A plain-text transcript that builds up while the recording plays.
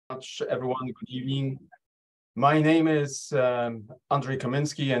much, everyone. Good evening. My name is Andrei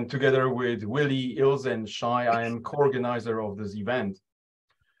Kaminsky, and together with Willie, Ilse, and Shai, I am co-organizer of this event.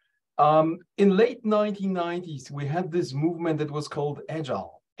 In late 1990s, we had this movement that was called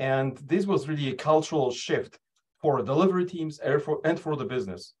agile, and this was really a cultural shift for delivery teams and for the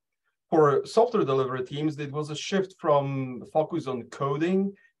business. For software delivery teams, it was a shift from focus on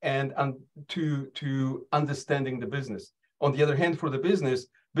coding and to understanding the business. On the other hand, for the business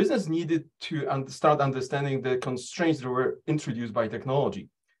needed to start understanding the constraints that were introduced by technology.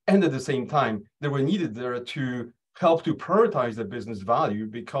 And at the same time, they were needed there to help to prioritize the business value,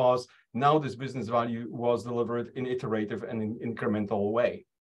 because now this business value was delivered in iterative and in incremental way.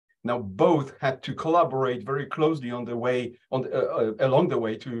 Now, both had to collaborate very closely on the way, along the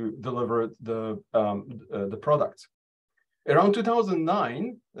way to deliver the products. Around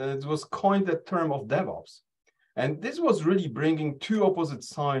 2009, it was coined the term of DevOps. And this was really bringing two opposite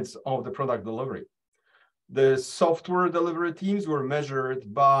sides of the product delivery. The software delivery teams were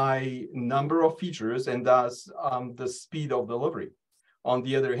measured by number of features and thus the speed of delivery. On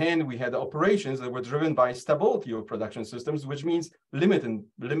the other hand, we had operations that were driven by stability of production systems, which means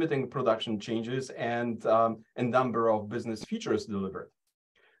limiting production changes and number of business features delivered.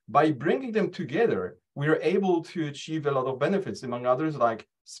 By bringing them together, we were able to achieve a lot of benefits, among others, like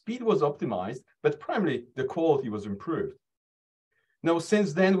speed was optimized, but primarily the quality was improved. Now,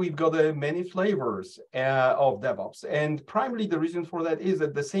 since then, we've got many flavors of DevOps, and primarily the reason for that is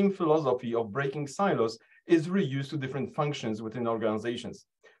that the same philosophy of breaking silos is reused to different functions within organizations.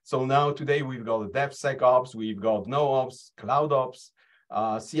 So now today we've got DevSecOps, we've got NoOps, CloudOps,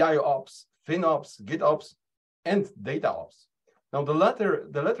 CIOps, FinOps, GitOps, and DataOps. Now the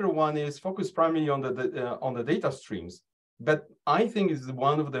latter one is focused primarily on the data streams, but I think is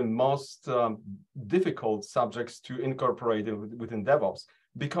one of the most difficult subjects to incorporate within DevOps,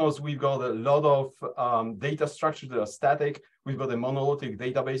 because we've got a lot of data structures that are static, we've got a monolithic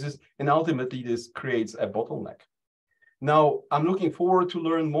databases, and ultimately this creates a bottleneck. Now, I'm looking forward to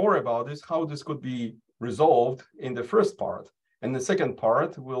learn more about this, how this could be resolved in the first part. And the second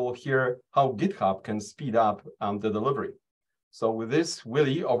part, we'll hear how GitHub can speed up the delivery. So with this,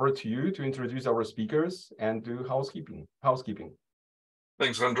 Willie, over to you to introduce our speakers and do housekeeping.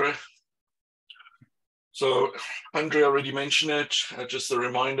 Thanks, Andre. So Andre already mentioned it. Just a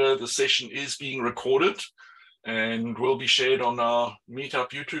reminder, the session is being recorded and will be shared on our Meetup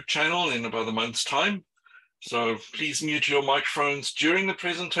YouTube channel in about a month's time. So please mute your microphones during the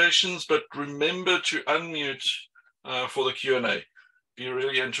presentations, but remember to unmute for the Q&A. Be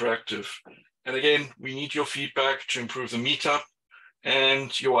really interactive. And again, we need your feedback to improve the Meetup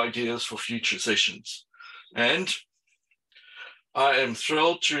and your ideas for future sessions. And I am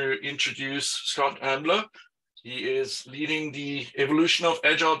thrilled to introduce Scott Ambler. He is leading the evolution of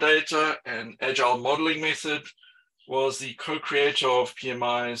Agile data and Agile modeling method, was the co-creator of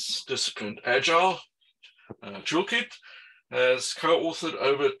PMI's Disciplined Agile toolkit, has co-authored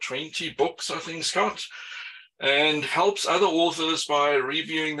over 20 books, I think, Scott, and helps other authors by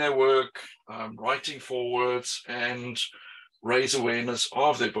reviewing their work, writing forwards, and raise awareness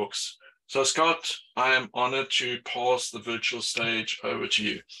of their books. So Scott, I am honored to pass the virtual stage over to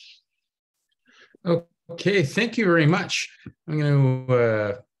you. Okay, thank you very much. I'm going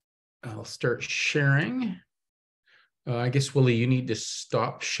to, I'll start sharing. I guess, Willie, you need to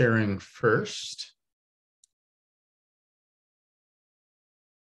stop sharing first.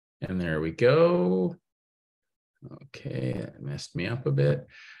 And there we go. Okay, that messed me up a bit.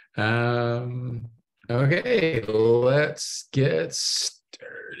 Okay, let's get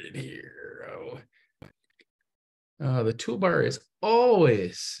started here. The toolbar is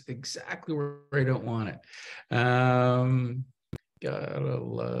always exactly where I don't want it. Gotta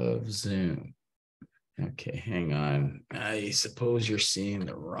love Zoom. Okay, hang on. I suppose you're seeing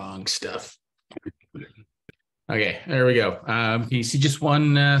the wrong stuff. Okay, there we go. Can you see just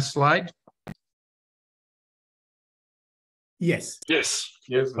one slide? Yes. Yes.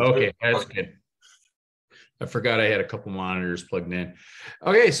 Okay, that's good. I forgot I had a couple monitors plugged in.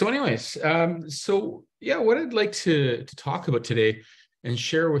 Okay, so anyways, so yeah, what I'd like to talk about today and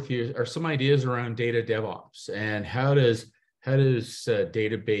share with you are some ideas around data DevOps and how does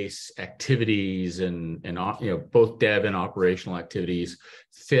database activities and both dev and operational activities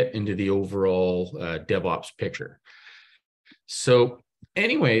fit into the overall DevOps picture. So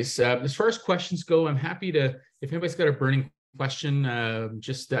anyways, as far as questions go, I'm happy to, if anybody's got a burning question,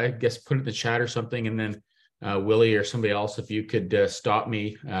 just I guess put it in the chat or something, and then Willie or somebody else, if you could stop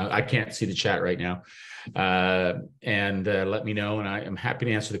me. I can't see the chat right now. And let me know, and I am happy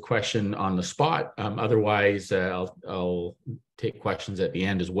to answer the question on the spot. Otherwise, I'll take questions at the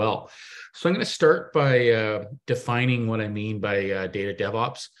end as well. So I'm going to start by defining what I mean by data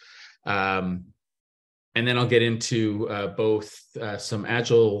DevOps. And then I'll get into both some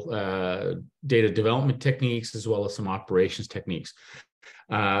agile data development techniques as well as some operations techniques.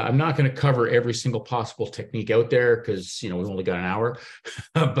 I'm not going to cover every single possible technique out there because, we've only got an hour,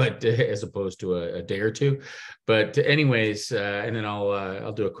 but as opposed to a day or two. But anyways, and then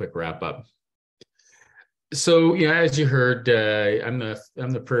I'll do a quick wrap up. So, as you heard, I'm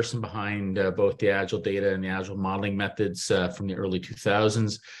the person behind both the agile data and the agile modeling methods from the early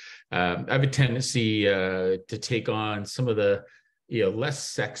 2000s. I have a tendency to take on some of the less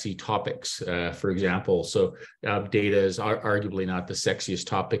sexy topics, for example. So data is arguably not the sexiest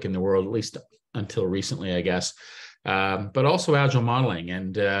topic in the world, at least until recently, I guess. But also agile modeling.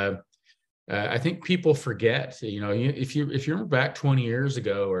 And I think people forget, if you remember back 20 years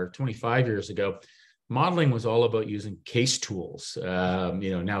ago or 25 years ago, modeling was all about using case tools,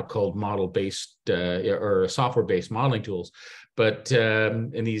 now called model-based or software-based modeling tools. But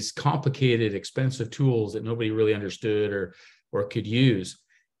in these complicated, expensive tools that nobody really understood or could use.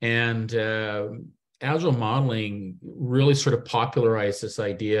 And agile modeling really sort of popularized this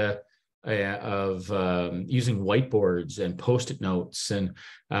idea of using whiteboards and post-it notes. And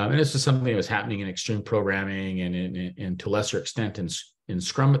this is something that was happening in extreme programming and to a lesser extent in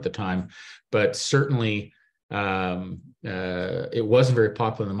Scrum at the time. But certainly it wasn't very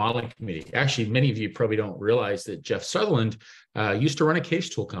popular in the modeling community. Actually, many of you probably don't realize that Jeff Sutherland used to run a case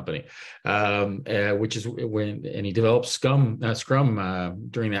tool company, which is and he developed Scrum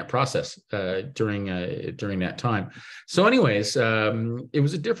during that process, during that time. So anyways, it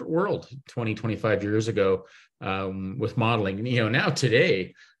was a different world 25 years ago with modeling. Now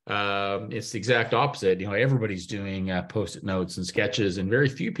today, it's the exact opposite. Everybody's doing post-it notes and sketches, and very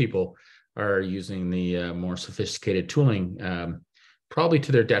few people are using the more sophisticated tooling, probably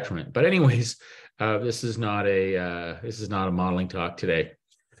to their detriment. But anyways, this is not a modeling talk today.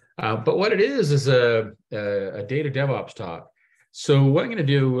 But what it is a data DevOps talk. So what I'm going to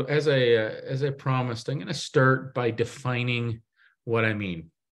do, as I promised, I'm going to start by defining what I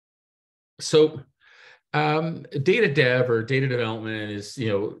mean. So data dev or data development is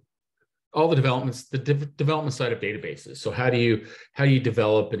all the developments, the development side of databases. So how do you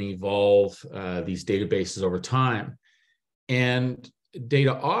develop and evolve these databases over time? And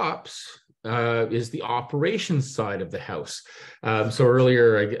data ops is the operations side of the house. So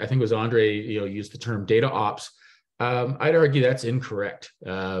earlier, I think it was Andre, used the term data ops. I'd argue that's incorrect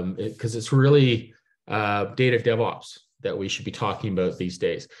because it's really data DevOps that we should be talking about these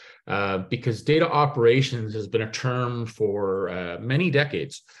days. Because data operations has been a term for many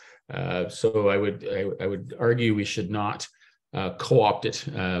decades. So I would argue we should not co-opt it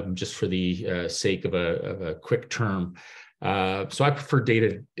just for the sake of a quick term. So I prefer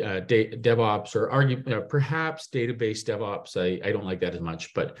data DevOps, or argue perhaps database DevOps. I don't like that as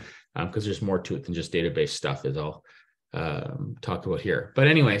much, but because there's more to it than just database stuff, as I'll talk about here. But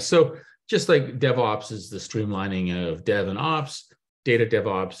anyway, so just like DevOps is the streamlining of dev and ops, data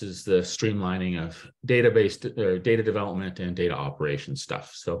DevOps is the streamlining of database or data development and data operations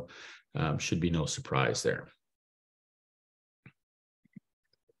stuff. So should be no surprise there.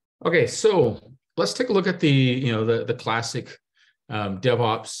 Okay, so let's take a look at the classic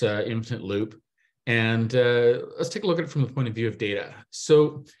DevOps infinite loop, and let's take a look at it from the point of view of data.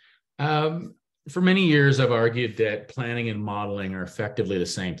 So for many years, I've argued that planning and modeling are effectively the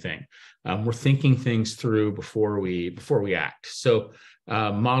same thing. We're thinking things through before we act. So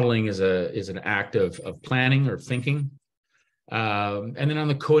modeling is an act of planning or thinking. And then on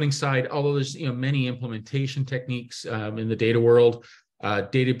the coding side, although there's many implementation techniques in the data world,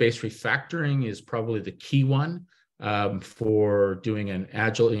 database refactoring is probably the key one for doing an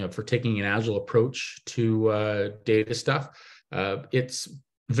agile, for taking an agile approach to data stuff. It's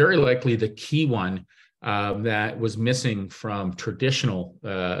very likely the key one that was missing from traditional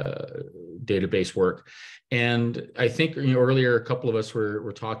database work. And I think earlier a couple of us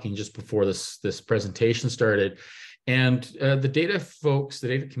were talking just before this presentation started, and the data folks, the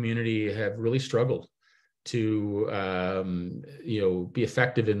data community, have really struggled to be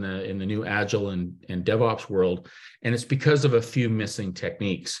effective in the new agile and DevOps world, and it's because of a few missing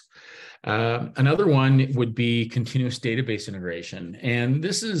techniques. Another one would be continuous database integration, and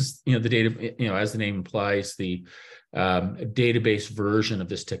this is the data, as the name implies, the database version of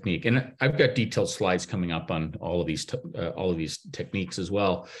this technique. And I've got detailed slides coming up on all of these techniques as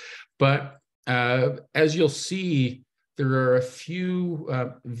well. But as you'll see, there are a few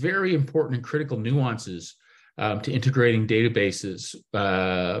very important and critical nuances to integrating databases.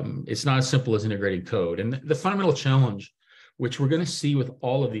 It's not as simple as integrating code. And the fundamental challenge, which we're going to see with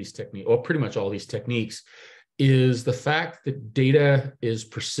all of these techniques, or pretty much all these techniques, is the fact that data is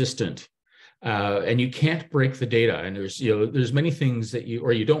persistent. And you can't break the data. And there's many things that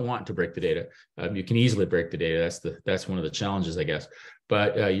you don't want to break the data. You can easily break the data. That's one of the challenges, I guess.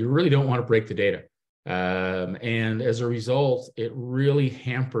 But you really don't want to break the data. And as a result, it really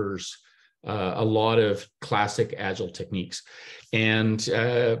hampers a lot of classic agile techniques. And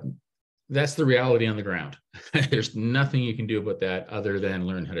that's the reality on the ground. There's nothing you can do about that other than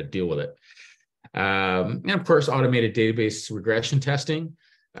learn how to deal with it. And of course, automated database regression testing.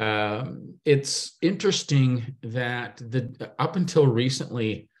 It's interesting that up until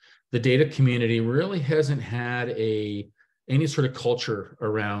recently, the data community really hasn't had any sort of culture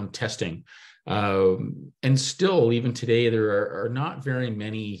around testing. And still, even today, there are not very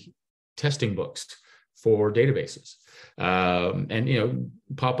many testing books for databases. And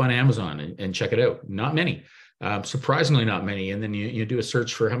pop on Amazon and check it out. Not many, surprisingly not many. And then you do a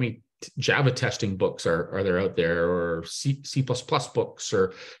search for how many Java testing books are there out there, or C++ books,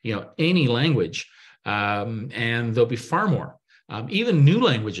 or any language, and there'll be far more. Even new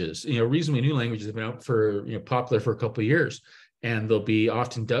languages, reasonably new languages have been out for popular for a couple of years, and there'll be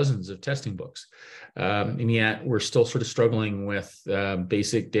often dozens of testing books, and yet we're still sort of struggling with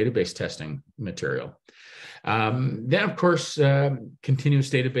basic database testing material. Then, of course,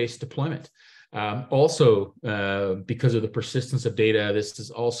 continuous database deployment. Also, because of the persistence of data, this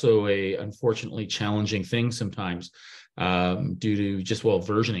is also a unfortunately challenging thing sometimes due to just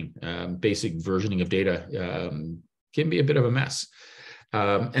versioning. Basic versioning of data can be a bit of a mess.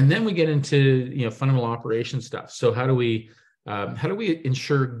 And then we get into fundamental operation stuff. So how do we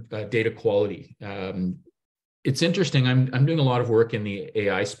ensure data quality? It's interesting. I'm doing a lot of work in the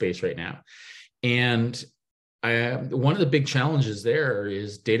AI space right now, and one of the big challenges there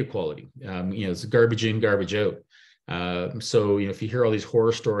is data quality. It's garbage in, garbage out. So if you hear all these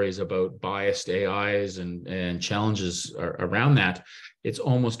horror stories about biased AIs and challenges around that, it's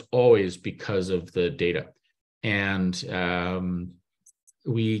almost always because of the data. And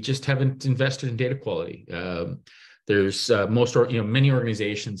we just haven't invested in data quality. There's many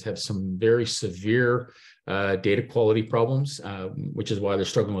organizations have some very severe data quality problems, which is why they're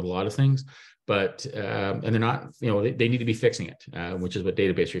struggling with a lot of things. But and they're not, they need to be fixing it, which is what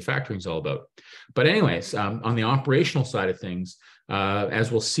database refactoring is all about. But anyways, on the operational side of things,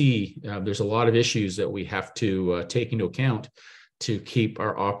 as we'll see, there's a lot of issues that we have to take into account to keep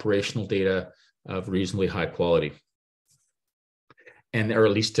our operational data of reasonably high quality, and or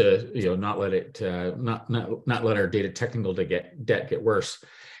at least to not let it not let our data technical debt get worse.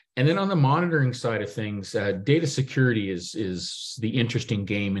 And then on the monitoring side of things, data security is the interesting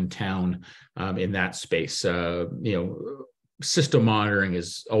game in town in that space. System monitoring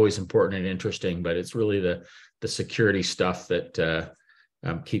is always important and interesting, but it's really the security stuff that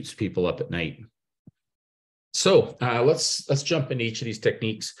keeps people up at night. So let's jump into each of these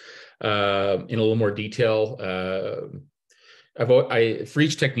techniques in a little more detail. For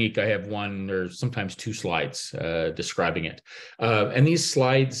each technique, I have one or sometimes two slides describing it. And these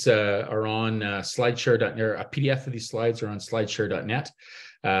slides are on SlideShare.net, or a PDF of these slides are on SlideShare.net.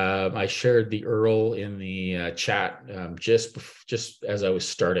 I shared the URL in the chat just as I was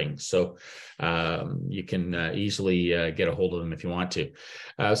starting. So you can easily get a hold of them if you want to.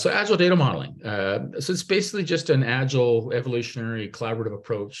 So Agile data modeling. So it's basically just an Agile evolutionary collaborative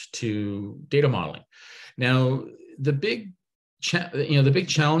approach to data modeling. Now, the big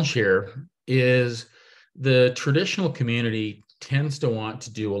challenge here is the traditional community tends to want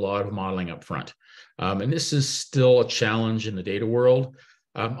to do a lot of modeling up front. And this is still a challenge in the data world,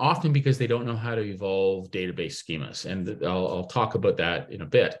 often because they don't know how to evolve database schemas. And I'll talk about that in a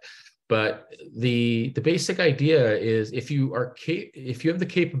bit. But the basic idea is if you have the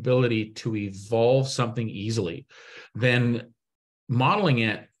capability to evolve something easily, then modeling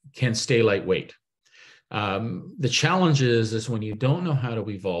it can stay lightweight. The challenge is when you don't know how to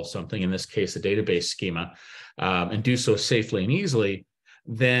evolve something, in this case, a database schema, and do so safely and easily,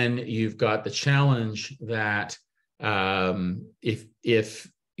 then you've got the challenge that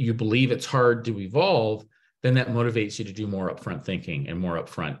if you believe it's hard to evolve, then that motivates you to do more upfront thinking and more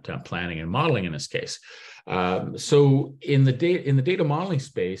upfront planning and modeling in this case. So in the data modeling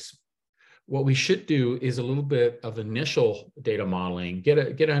space, what we should do is a little bit of initial data modeling, get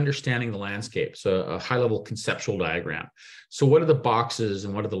an understanding of the landscape, so a high-level conceptual diagram. So what are the boxes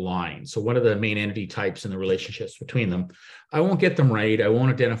and what are the lines? So what are the main entity types and the relationships between them? I won't get them right. I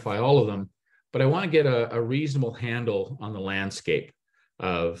won't identify all of them, but I want to get a reasonable handle on the landscape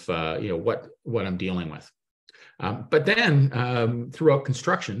of what I'm dealing with. But then throughout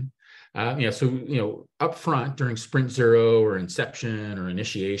construction, up front during sprint 0 or inception or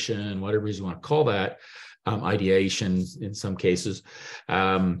initiation, whatever you want to call that, ideation in some cases,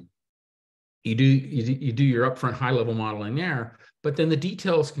 you do your upfront high level modeling there, but then the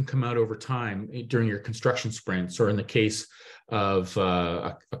details can come out over time during your construction sprints, or in the case of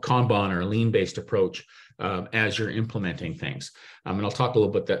a Kanban or a lean-based approach, as you're implementing things. And I'll talk a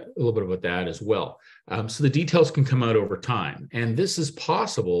little bit about that as well. So the details can come out over time, and this is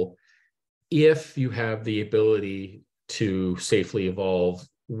possible if you have the ability to safely evolve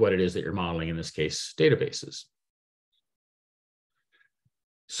what it is that you're modeling, in this case, databases.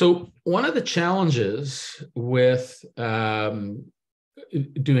 So one of the challenges with doing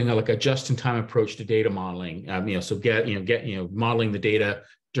a just-in-time approach to data modeling, modeling the data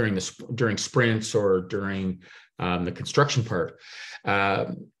during sprints or during the construction part,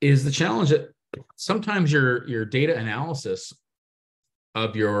 is the challenge that sometimes your data analysis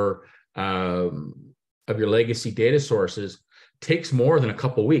of your legacy data sources takes more than a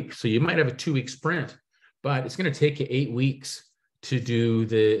couple weeks. So you might have a 2-week sprint, but it's going to take you 8 weeks to do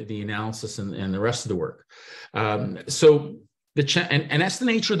the analysis and the rest of the work. So and that's the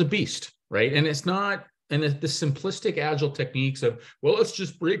nature of the beast, right? And it's not, and the simplistic agile techniques of, well, let's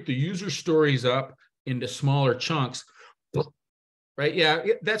just break the user stories up into smaller chunks, right? Yeah,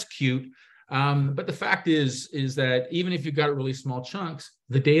 that's cute. But the fact is that even if you've got really small chunks,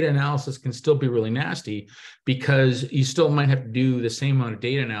 the data analysis can still be really nasty, because you still might have to do the same amount of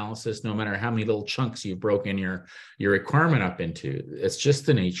data analysis no matter how many little chunks you've broken your requirement up into. It's just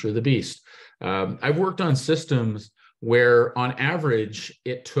the nature of the beast. I've worked on systems where on average,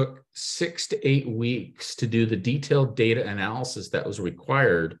 it took 6 to 8 weeks to do the detailed data analysis that was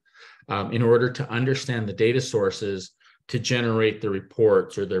required in order to understand the data sources, to generate the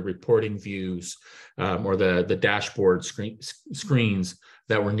reports or the reporting views or the dashboard screens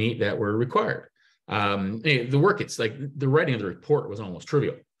that were required. The work, it's like the writing of the report was almost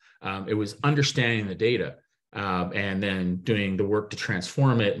trivial. It was understanding the data and then doing the work to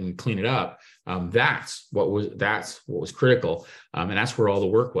transform it and clean it up. That's what was critical, and that's where all the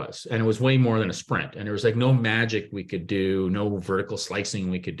work was. And it was way more than a sprint. And there was like no magic we could do, no vertical slicing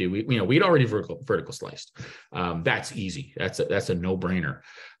we could do. We'd already vertical sliced. That's easy. That's a no-brainer.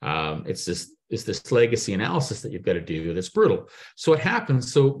 It's this legacy analysis that you've got to do that's brutal. So what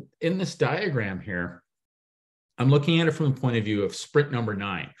happens? So in this diagram here, I'm looking at it from the point of view of sprint number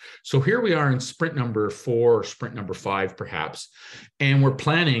 9. So here we are in sprint number 4, or sprint number 5, perhaps, and we're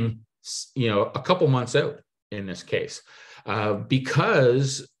planning, a couple months out in this case,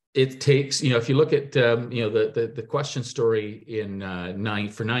 because it takes, if you look at, the question story in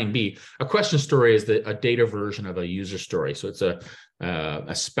 9B, a question story is a data version of a user story. So it's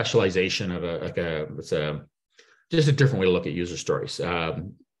a specialization of just a different way to look at user stories.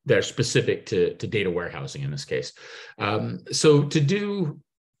 They're specific to data warehousing in this case. So to do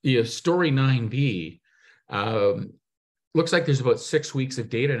story 9B, looks like there's about 6 weeks of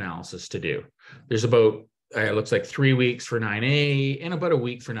data analysis to do. There's about, it looks like 3 weeks for 9A and about a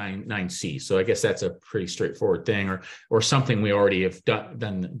week for 9C. So I guess that's a pretty straightforward thing, or something we already have done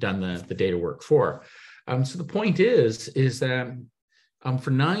the data work for. So the point is that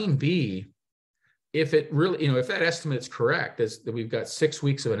for 9B, if it really, if that estimate's correct, that we've got 6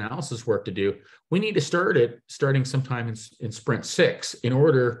 weeks of analysis work to do, we need to starting sometime in sprint 6 in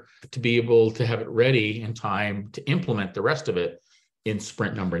order to be able to have it ready in time to implement the rest of it in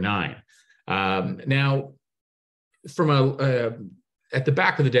sprint number 9. Now, from at the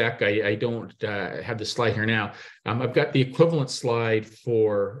back of the deck, I don't have the slide here now. I've got the equivalent slide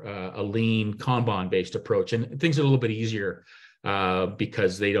for a lean Kanban-based approach, and things are a little bit easier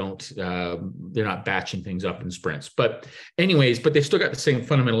because they're not batching things up in sprints. But anyways, they've still got the same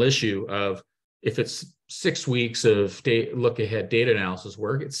fundamental issue of, if it's 6 weeks of look ahead data analysis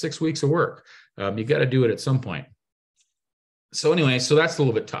work, it's 6 weeks of work. You got to do it at some point. So anyway, so that's a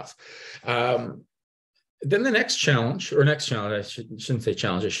little bit tough. Then the next challenge, I shouldn't say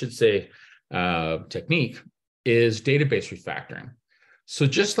challenge, I should say technique, is database refactoring. So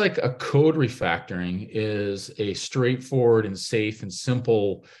just like a code refactoring is a straightforward and safe and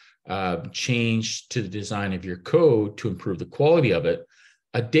simple change to the design of your code to improve the quality of it,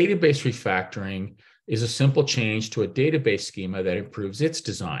 a database refactoring is a simple change to a database schema that improves its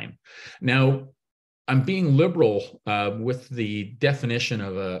design. Now, I'm being liberal with the definition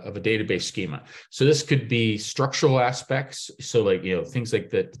of a database schema. So this could be structural aspects. So like, things like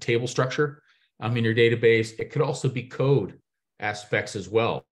the table structure in your database. It could also be code aspects as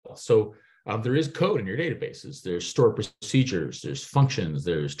well. So There is code in your databases. There's stored procedures, there's functions,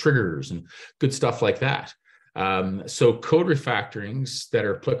 there's triggers, and good stuff like that. So code refactorings that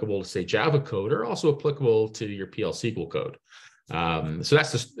are applicable to, say, Java code are also applicable to your PL SQL code. So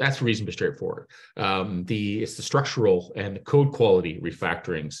that's the reason to be straightforward. It's the structural and the code quality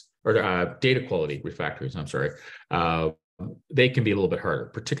refactorings, or data quality refactorings, I'm sorry. They can be a little bit harder,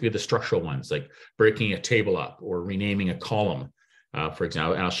 particularly the structural ones, like breaking a table up or renaming a column, for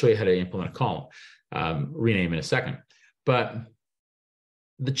example. And I'll show you how to implement a column, rename in a second. But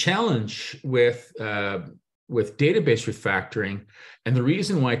the challenge with database refactoring, and the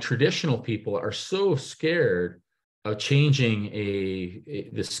reason why traditional people are so scared of changing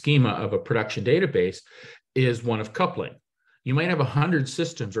the schema of a production database, is one of coupling. You might have 100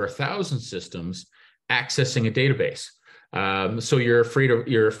 systems or 1,000 systems accessing a database. So you're afraid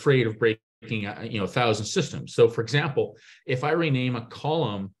of breaking 1,000 systems. So for example, if I rename a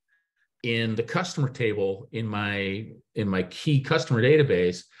column in the customer table in my key customer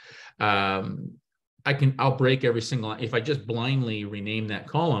database, I'll break every single. If I just blindly rename that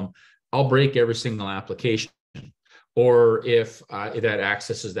column, I'll break every single application. Or if that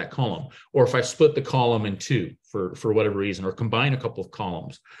accesses that column, or if I split the column in two for whatever reason, or combine a couple of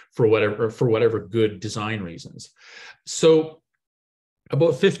columns for whatever good design reasons. So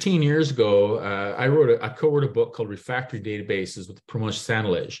about 15 years ago, I co-wrote a book called Refactoring Databases with Pramod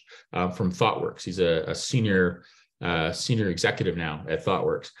Sanalej from ThoughtWorks. He's a senior executive now at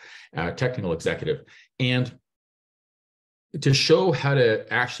ThoughtWorks, technical executive, and to show how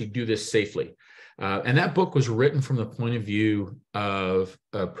to actually do this safely. And that book was written from the point of view of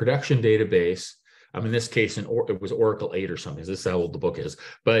a production database. In this case, it was Oracle 8 or something. This is how old the book is.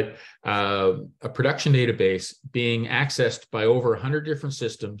 But a production database being accessed by over 100 different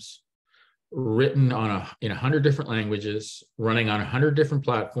systems, written in 100 different languages, running on 100 different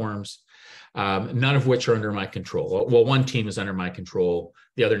platforms, none of which are under my control. Well, one team is under my control.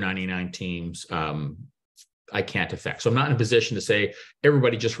 The other 99 teams, I can't affect. So I'm not in a position to say,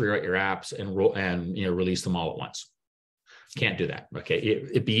 everybody just rewrite your apps and release them all at once. Can't do that. Okay.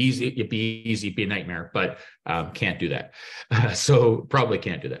 It'd be easy. It'd be a nightmare, but can't do that. So probably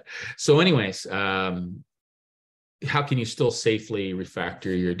can't do that. So anyways, how can you still safely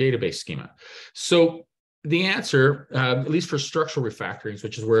refactor your database schema? So the answer, at least for structural refactorings,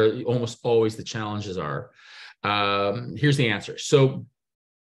 which is where almost always the challenges are, here's the answer. So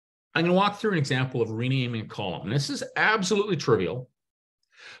I'm going to walk through an example of renaming a column. And this is absolutely trivial,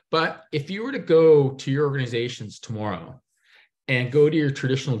 but if you were to go to your organizations tomorrow and go to your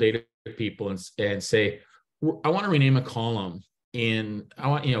traditional data people and say, I want to rename a column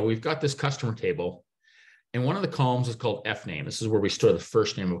we've got this customer table, and one of the columns is called F name. This is where we store the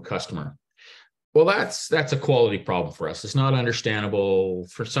first name of a customer. Well, that's a quality problem for us. It's not understandable.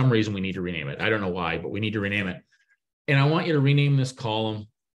 For some reason, we need to rename it. I don't know why, but we need to rename it. And I want you to rename this column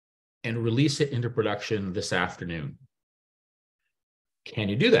and release it into production this afternoon. Can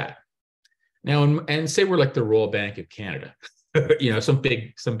you do that? Now, and say we're like the Royal Bank of Canada, some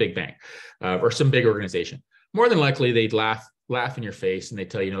big bank or some big organization. More than likely, they'd laugh in your face and they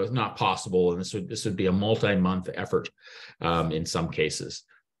tell you, it's not possible, and this would be a multi-month effort in some cases.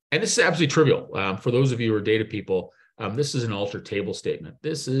 And this is absolutely trivial. For those of you who are data people, this is an alter table statement.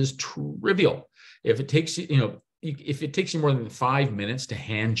 This is trivial. If it takes if it takes you more than 5 minutes to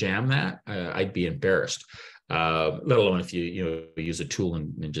hand jam that, I'd be embarrassed. Let alone if you use a tool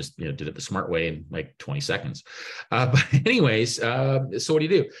and just did it the smart way in like 20 seconds. But anyways, so what do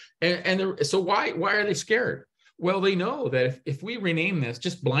you do? So why are they scared? Well, they know that if we rename this,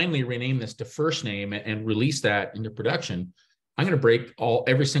 just blindly rename this to first name and release that into production, I'm going to break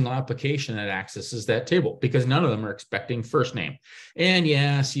every single application that accesses that table, because none of them are expecting first name. And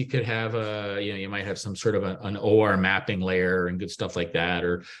yes, you could have you might have some sort of an OR mapping layer and good stuff like that,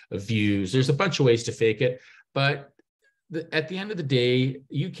 or views. There's a bunch of ways to fake it, but at the end of the day,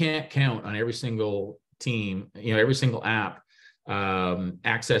 you can't count on every single team, every single app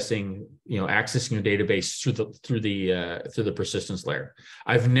accessing your database through the persistence layer.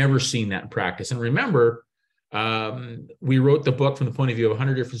 I've never seen that in practice. And remember, we wrote the book from the point of view of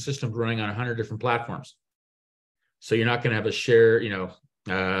 100 different systems running on 100 different platforms. So you're not going to have a share, you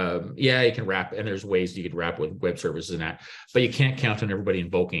can wrap, and there's ways you could wrap with web services and that, but you can't count on everybody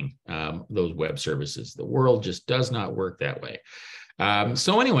invoking those web services. The world just does not work that way.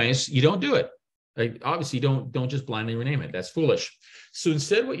 So anyways, you don't do it. Obviously, don't just blindly rename it. That's foolish. So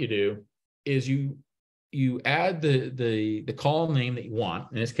instead, what you do is you add the column name that you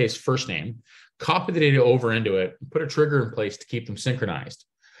want, in this case, first name, copy the data over into it, put a trigger in place to keep them synchronized.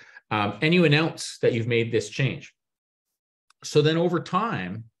 And you announce that you've made this change. So then over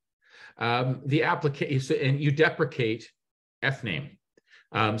time, The application, and you deprecate fname.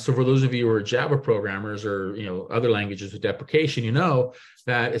 So for those of you who are Java programmers or other languages with deprecation, you know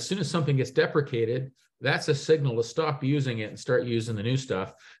that as soon as something gets deprecated, that's a signal to stop using it and start using the new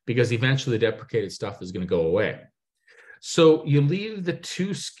stuff, because eventually the deprecated stuff is going to go away. So you leave the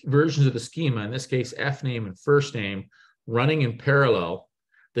two versions of the schema, in this case, fname and first name, running in parallel.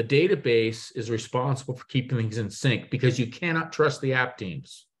 The database is responsible for keeping things in sync, because you cannot trust the app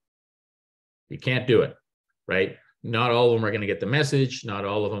teams. You can't do it, right? Not all of them are going to get the message. Not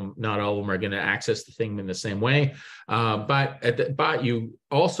all of them are going to access the thing in the same way. But you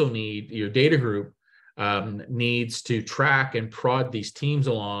also need, your data group needs to track and prod these teams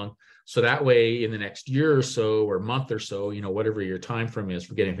along. So that way, in the next year or so, or month or so, whatever your time frame is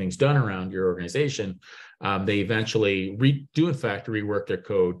for getting things done around your organization, they eventually rework their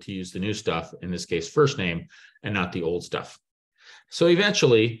code to use the new stuff, in this case, first name, and not the old stuff. So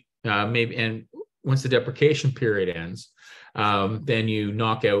eventually, once the deprecation period ends, then you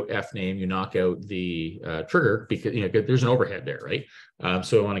knock out fname, you knock out the trigger, because there's an overhead there, right?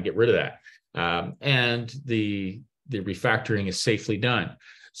 So I want to get rid of that, and the refactoring is safely done.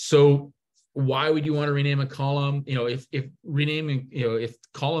 So why would you want to rename a column? If renaming, if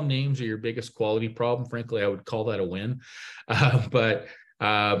column names are your biggest quality problem, frankly, I would call that a win. But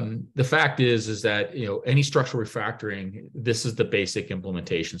the fact is that any structural refactoring, this is the basic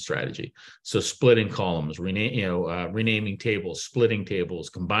implementation strategy. So splitting columns, renaming tables, splitting tables,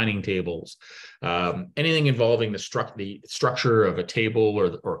 combining tables, anything involving the structure of a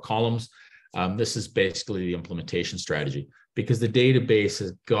table or columns. This is basically the implementation strategy, because the database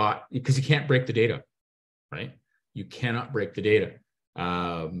because you can't break the data, right? You cannot break the data.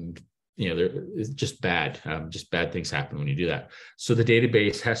 It's just bad. Just bad things happen when you do that. So the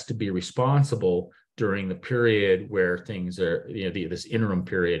database has to be responsible during the period where things are, this interim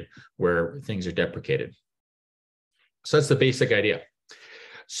period where things are deprecated. So that's the basic idea.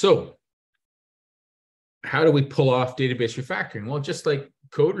 So how do we pull off database refactoring? Well, just like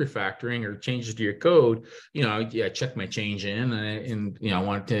code refactoring or changes to your code, I check my change in, and I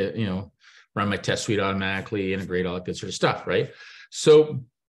want to, run my test suite automatically, integrate all that good sort of stuff, right? So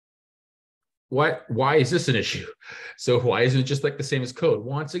why is this an issue? So why isn't it just like the same as code?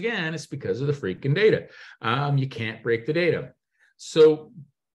 Once again, it's because of the freaking data. You can't break the data. So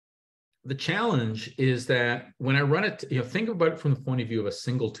the challenge is that when I run it, think about it from the point of view of a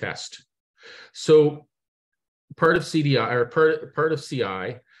single test. So part of CDI, or part of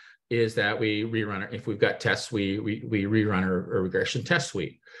CI, is that we rerun, if we've got tests, we rerun our regression test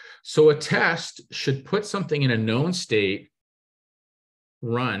suite. So a test should put something in a known state,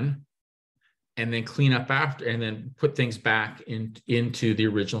 run, and then clean up after, and then put things back into the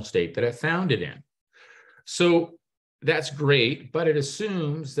original state that it found it in. So that's great, but it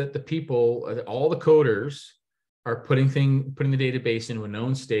assumes that the people, all the coders, are putting the database into a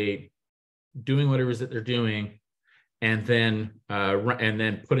known state, doing whatever it is that they're doing, and then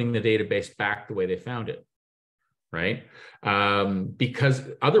putting the database back the way they found it, right? Because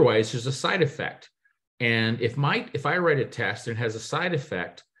otherwise, there's a side effect. And if I write a test and it has a side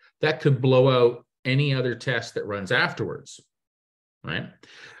effect, that could blow out any other test that runs afterwards, right?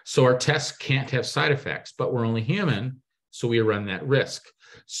 So our tests can't have side effects, but we're only human, so we run that risk.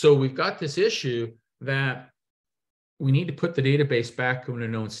 So we've got this issue that we need to put the database back in a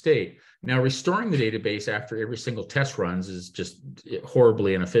known state. Now, restoring the database after every single test runs is just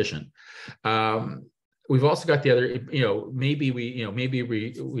horribly inefficient. We've also got the other, maybe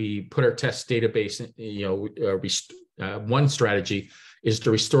we put our test database, one strategy is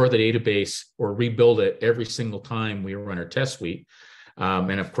to restore the database or rebuild it every single time we run our test suite.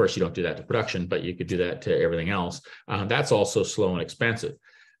 And of course, you don't do that to production, but you could do that to everything else. That's also slow and expensive.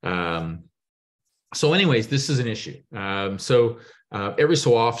 So anyways, this is an issue. So every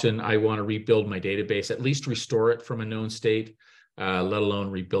so often, I want to rebuild my database, at least restore it from a known state, let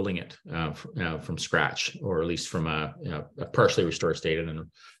alone rebuilding it from scratch, or at least from a partially restored state, and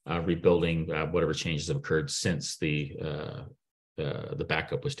then rebuilding whatever changes have occurred since the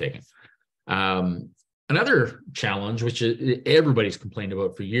backup was taken. Another challenge, which everybody's complained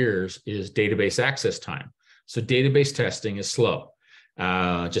about for years, is database access time. So database testing is slow,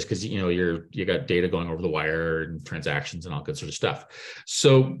 just because you got data going over the wire and transactions and all good sort of stuff.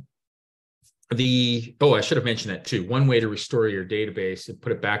 So I should have mentioned that too. One way to restore your database and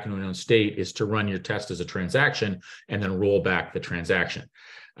put it back into a known state is to run your test as a transaction and then roll back the transaction.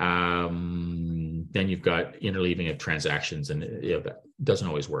 Then you've got interleaving of transactions, and that doesn't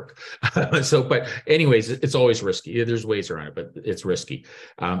always work. But anyways, it's always risky. There's ways around it, but it's risky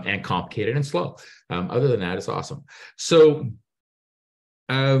and complicated and slow. Other than that, it's awesome. So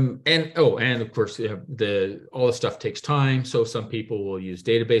And of course, all this stuff takes time. So some people will use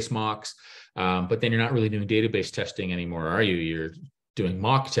database mocks, but then you're not really doing database testing anymore, are you? You're doing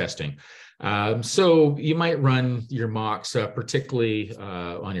mock testing. So you might run your mocks, particularly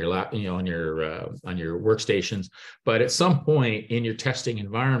on your on your workstations. But at some point in your testing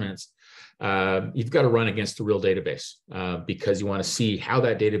environments, you've got to run against the real database because you want to see how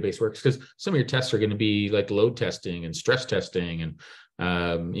that database works. Because some of your tests are going to be like load testing and stress testing and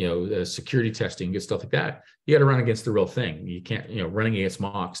security testing, good stuff like that. You got to run against the real thing. You can't, running against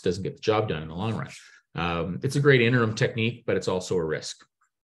mocks doesn't get the job done in the long run. It's a great interim technique, but it's also a risk.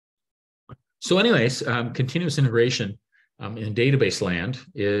 So anyways, continuous integration in database land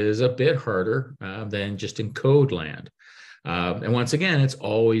is a bit harder than just in code land. And once again, it's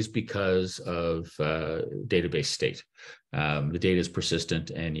always because of database state. The data is persistent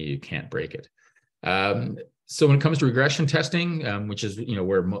and you can't break it. So when it comes to regression testing, which is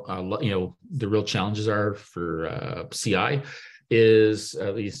where the real challenges are for CI, is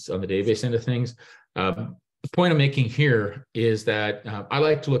at least on the database end of things. The point I'm making here is that I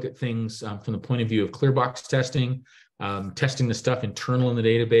like to look at things from the point of view of clear box testing, testing the stuff internal in the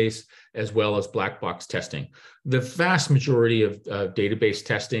database, as well as black box testing. The vast majority of database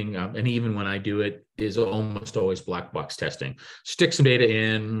testing, and even when I do it, is almost always black box testing. Stick some data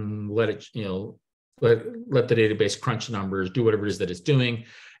in, let it, let the database crunch numbers, do whatever it is that it's doing,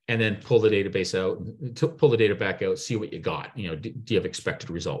 and then pull the database out, pull the data back out, see what you got. Do you have expected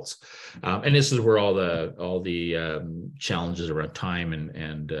results? And this is where all the challenges around time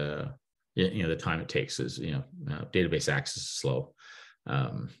and the time it takes is database access is slow.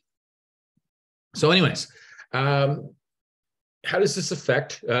 So anyways, how does this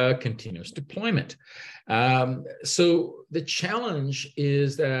affect continuous deployment? So the challenge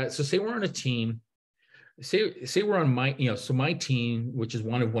is that, so say we're on a team. Say we're on my team, which is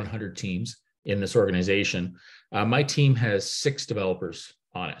one of 100 teams in this organization. My team has 6 developers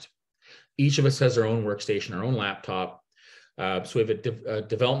on it. Each of us has our own workstation, our own laptop. So we have a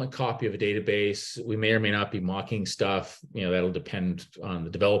development copy of a database. We may or may not be mocking stuff. That'll depend on the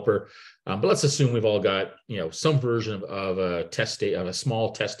developer. But let's assume we've all got some version of a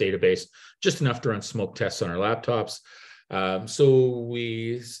small test database, just enough to run smoke tests on our laptops. So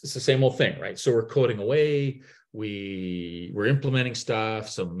it's the same old thing, right? So we're coding away, we're implementing stuff,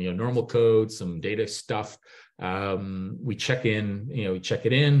 some normal code, some data stuff. We check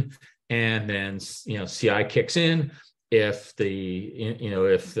it in, and then CI kicks in. If the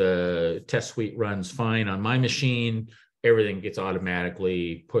test suite runs fine on my machine, everything gets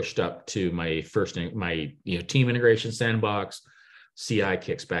automatically pushed up to my team integration sandbox. CI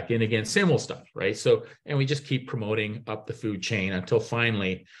kicks back in again, same old stuff, right? So, and we just keep promoting up the food chain until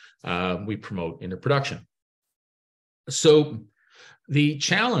finally we promote into production. So the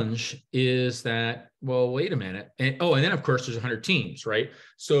challenge is that, well, wait a minute. And then of course there's 100 teams, right?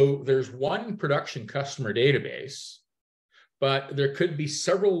 So there's one production customer database, but there could be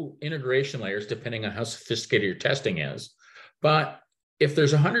several integration layers depending on how sophisticated your testing is. But if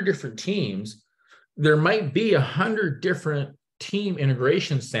there's 100 different teams, there might be 100 different team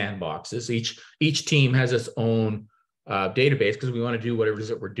integration sandboxes. Each team has its own database because we want to do whatever it is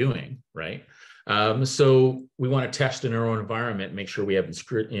that we're doing, right? So we want to test in our own environment, make sure we haven't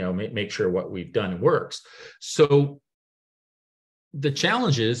screwed, make sure what we've done works. So the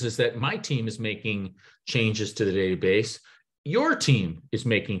challenge is that my team is making changes to the database. Your team is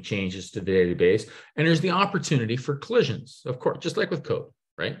making changes to the database, and there's the opportunity for collisions, of course, just like with code,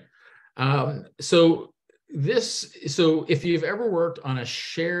 right? So if you've ever worked on a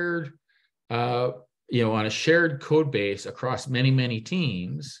shared, on a shared code base across many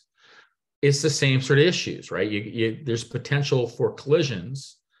teams, it's the same sort of issues, right? There's potential for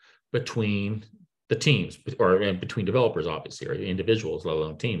collisions between the teams, or between developers, obviously, or individuals, let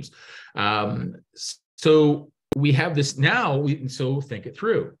alone teams. So we have this now. So think it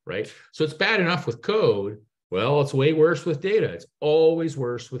through, right? So it's bad enough with code. Well, it's way worse with data. It's always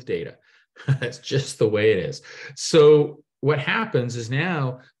worse with data. That's just the way it is. So what happens is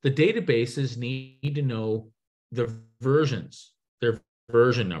now the databases need to know the versions, their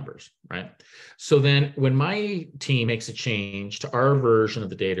version numbers, right? So then when my team makes a change to our version of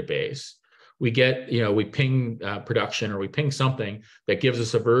the database, we get, we ping production, or we ping something that gives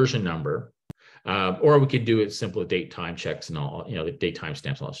us a version number, or we could do it simple date time checks and all, the date time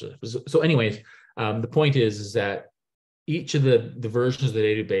stamps and all that stuff. So anyways, the point is that each of the versions of the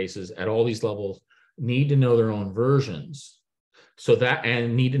databases at all these levels need to know their own versions,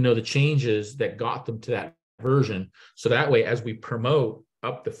 and need to know the changes that got them to that version. So that way, as we promote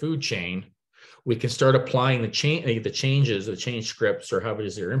up the food chain, we can start applying the changes, the change scripts, or how it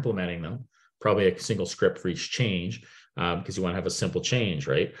is they're implementing them. Probably a single script for each change, because you want to have a simple change,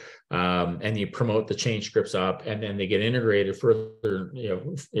 right? And you promote the change scripts up, and then they get integrated further,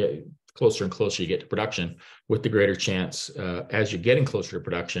 closer and closer you get to production, with the greater chance, as you're getting closer to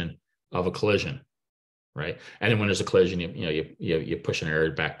production, of a collision, right? And then when there's a collision, you push an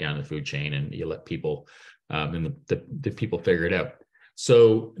error back down the food chain, and you let people, and the people figure it out.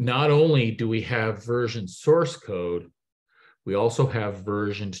 So not only do we have version source code, we also have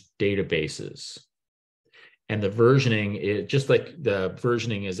versioned databases. And the versioning is just like the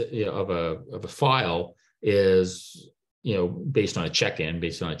versioning is of a file is based on a check-in,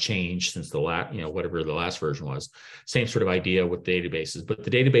 based on a change since the last, whatever the last version was. Same sort of idea with databases, but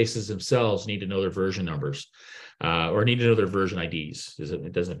the databases themselves need to know their version numbers, or need to know their version IDs.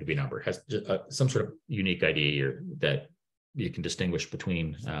 It doesn't have to be a number. It has some sort of unique ID that you can distinguish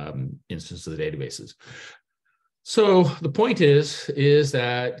between instances of the databases. So the point is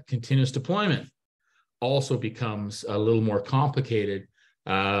that continuous deployment also becomes a little more complicated,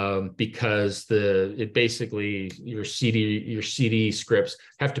 because it basically your CD scripts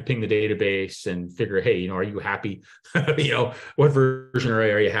have to ping the database and figure, hey, are you happy? What version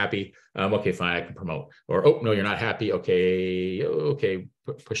are you happy? Okay, fine, I can promote. Or, oh no, you're not happy. Okay,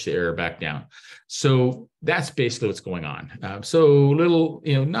 push the error back down. So that's basically what's going on. So little,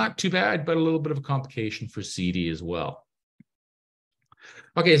 not too bad, but a little bit of a complication for CD as well.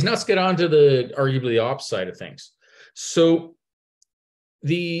 Okay, so now let's get on to the arguably the ops side of things. So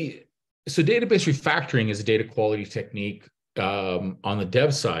database refactoring is a data quality technique on the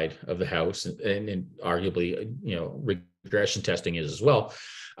dev side of the house, and arguably, regression testing is as well.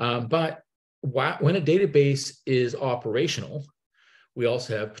 But when a database is operational, we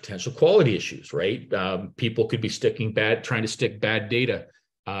also have potential quality issues, right? People could be trying to stick bad data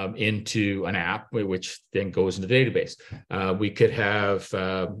into an app, which then goes into the database. We could have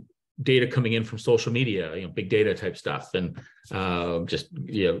data coming in from social media, big data type stuff, and just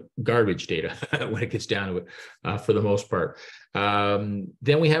garbage data when it gets down to it, for the most part.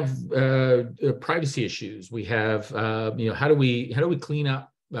 Then we have privacy issues. We have how do we clean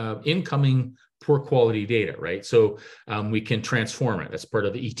up incoming poor quality data, right? So we can transform it. That's part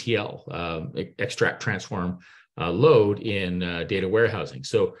of the ETL, extract, transform, load in data warehousing.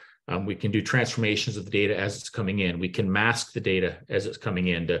 So we can do transformations of the data as it's coming in. We can mask the data as it's coming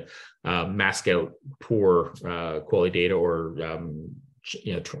in to mask out poor quality data, or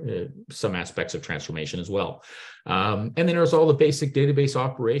some aspects of transformation as well. And then there's all the basic database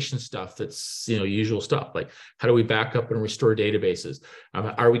operation stuff that's usual stuff, like how do we back up and restore databases?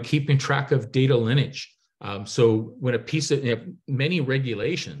 Are we keeping track of data lineage? So when a piece of many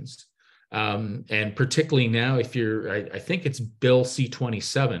regulations, and particularly now, if I think it's Bill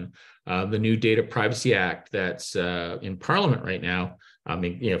C-27, the new Data Privacy Act that's in Parliament right now.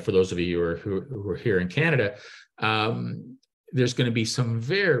 For those of you who are here in Canada, there's going to be some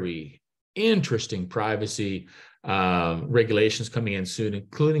very interesting privacy regulations coming in soon,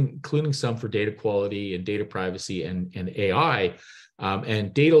 including some for data quality and data privacy and AI,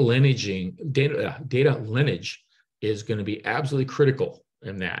 and data lineage is going to be absolutely critical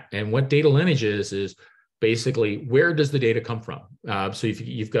in that. And what data lineage is basically, where does the data come from? So if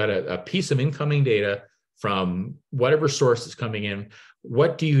you've got a piece of incoming data from whatever source is coming in,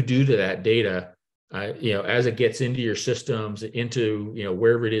 what do you do to that data? As it gets into your systems, into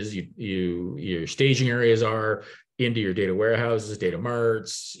wherever it is your staging areas are, into your data warehouses, data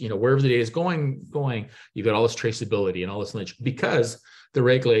marts, wherever the data is going, you've got all this traceability and all this lineage, because the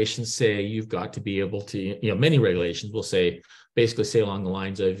regulations say you've got to be able to, many regulations will basically say along the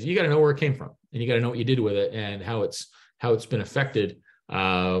lines of, you got to know where it came from, and you got to know what you did with it and how it's been affected,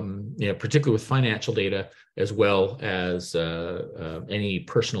 particularly with financial data, as well as any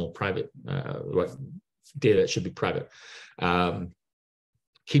personal private data that should be private.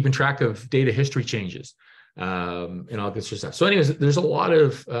 Keeping track of data history changes, and all this stuff. So anyways, there's a lot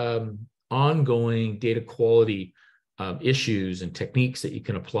of ongoing data quality issues and techniques that you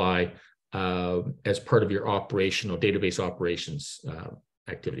can apply as part of your operational database operations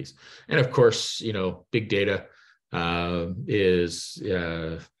activities. And of course, big data is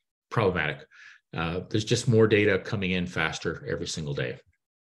problematic. There's just more data coming in faster every single day.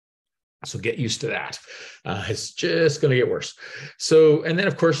 So get used to that. It's just going to get worse. So, and then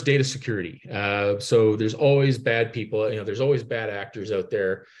of course, data security. So there's always bad people, there's always bad actors out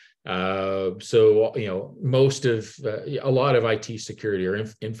there. So, most of, a lot of IT security or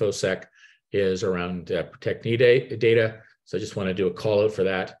InfoSec is around protecting data. So I just want to do a call out for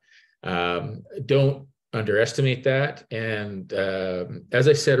that. Don't underestimate that. And as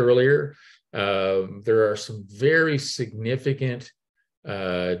I said earlier, There are some very significant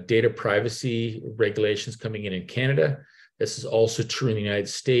data privacy regulations coming in Canada. This is also true in the United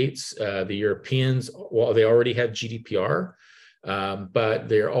States. The Europeans, well, they already have GDPR, but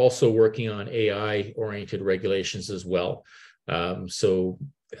they're also working on AI-oriented regulations as well. So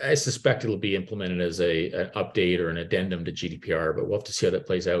I suspect it'll be implemented as an update or an addendum to GDPR, but we'll have to see how that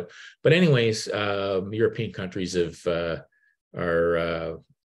plays out. But anyways, European countries are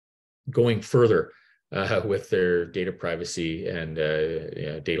going further with their data privacy and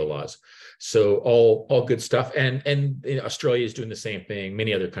data laws. So all good stuff. And Australia is doing the same thing.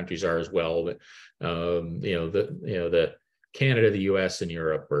 Many other countries are as well. But the Canada, the US, and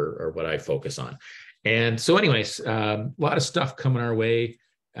Europe are what I focus on. And so anyways, a lot of stuff coming our way.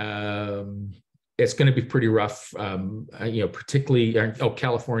 It's going to be pretty rough, particularly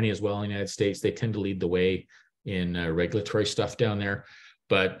California as well in the United States. They tend to lead the way in regulatory stuff down there.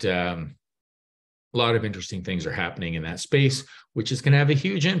 But a lot of interesting things are happening in that space, which is going to have a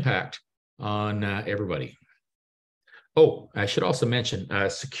huge impact on everybody. Oh, I should also mention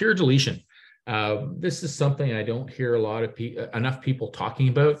secure deletion. This is something I don't hear enough people talking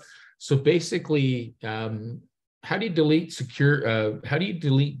about. So basically, how do you delete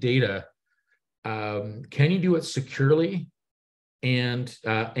data? Can you do it securely and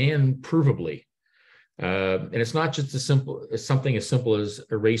provably? And it's not just something as simple as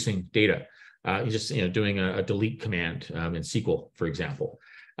erasing data. You're just doing a delete command in SQL, for example.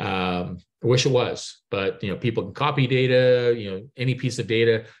 I wish it was, but people can copy data. Any piece of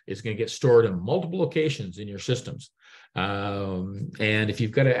data is going to get stored in multiple locations in your systems. And if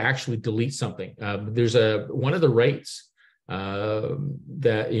you've got to actually delete something, there's one of the rights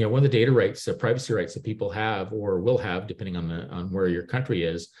that one of the data rights, the privacy rights that people have or will have, depending on where your country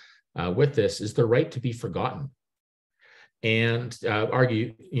is. With this is the right to be forgotten, and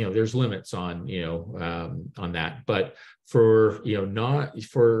argue there's limits on that, but for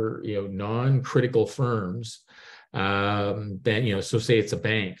non-critical firms, then so say it's a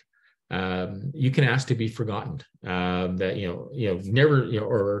bank, you can ask to be forgotten, that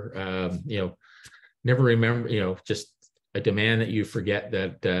never remember, just a demand that you forget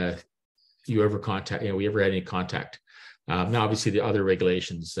that you ever we ever had any contact. Now, obviously, the other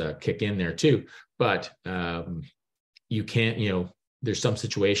regulations kick in there too, but you can't. There's some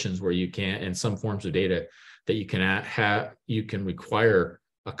situations where you can't, and some forms of data that you can require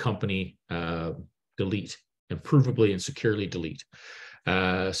a company delete and provably and securely delete.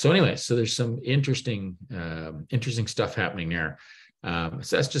 So anyway, so there's some interesting stuff happening there.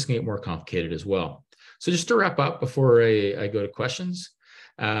 So that's just gonna get more complicated as well. So just to wrap up before I go to questions.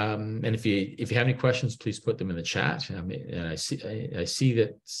 And if you have any questions, please put them in the chat. And I see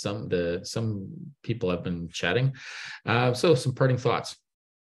that some people have been chatting. So some parting thoughts.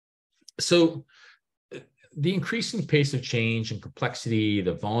 So the increasing pace of change and complexity,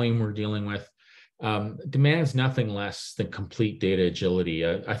 the volume we're dealing with, demands nothing less than complete data agility.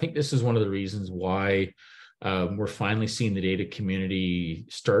 I think this is one of the reasons why we're finally seeing the data community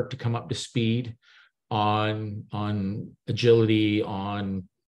start to come up to speed on agility, on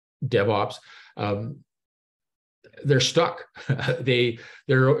DevOps. They're stuck. They're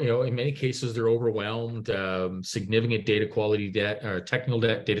in many cases they're overwhelmed. Significant data quality debt or technical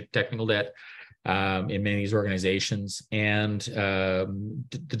debt in many of these organizations, and the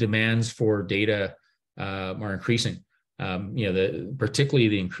demands for data are increasing. Particularly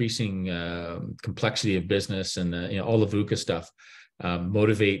the increasing complexity of business and all the VUCA stuff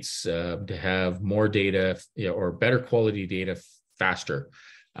motivates to have more data, or better quality data faster,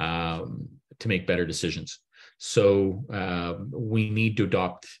 to make better decisions. So we need to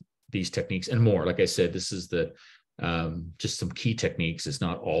adopt these techniques and more. Like I said, this is just some key techniques. It's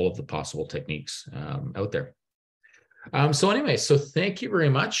not all of the possible techniques out there. So anyway, so thank you very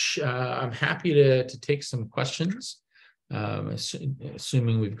much. I'm happy to take some questions,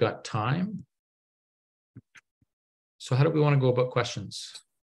 assuming we've got time. So how do we want to go about questions?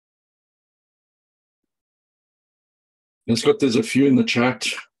 Scott, there's a few in the chat.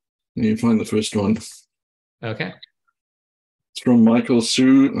 You find the first one. Okay. It's from Michael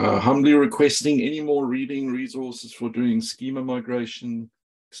Sue, humbly requesting any more reading resources for doing schema migration,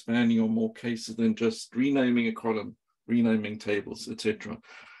 expanding on more cases than just renaming a column, renaming tables, etc.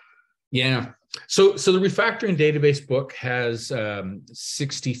 Yeah. So the refactoring database book has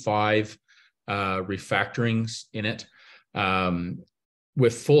 65 refactorings in it,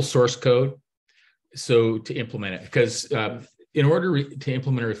 with full source code. So to implement it, because in order to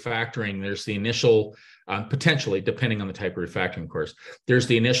implement a refactoring, there's the initial, potentially, depending on the type of refactoring, of course, there's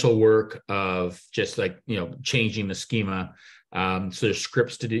the initial work of just changing the schema So there's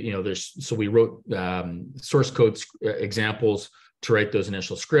scripts to do, so we wrote source code examples to write those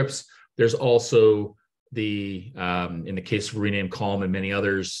initial scripts. There's also in the case of rename column and many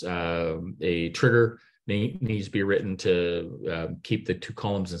others, a trigger needs to be written to keep the two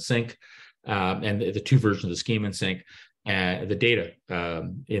columns in sync, and the two versions of the scheme in sync, and the data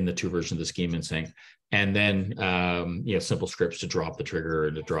in the two versions of the scheme in sync. And then, simple scripts to drop the trigger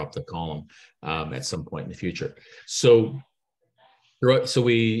and to drop the column at some point in the future. So throughout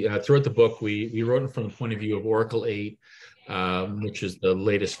the book, we wrote it from the point of view of Oracle 8, which is the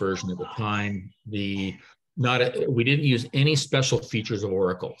latest version at the time. We didn't use any special features of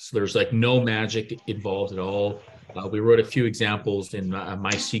Oracle. So there's like no magic involved at all. We wrote a few examples in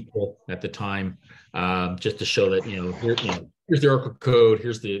MySQL at the time, just to show that, here's the Oracle code,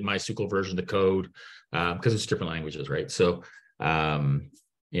 here's the MySQL version of the code, because it's different languages, right? So,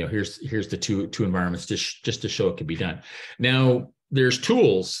 here's the two environments just to show it can be done. Now, there's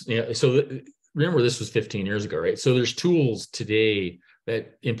tools. Remember, this was 15 years ago, right? So there's tools today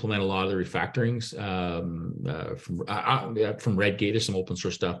that implement a lot of the refactorings from Redgate. There's some open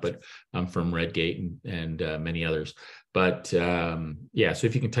source stuff, but from Redgate and many others. But so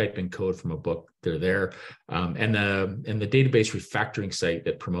if you can type in code from a book, they're there. And the database refactoring site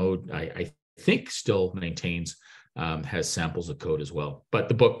that Pramod, I think, still maintains, has samples of code as well. But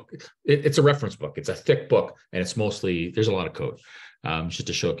the book, it's a reference book. It's a thick book, and it's mostly, there's a lot of code, just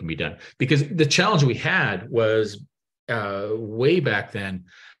to show it can be done. Because the challenge we had was way back then,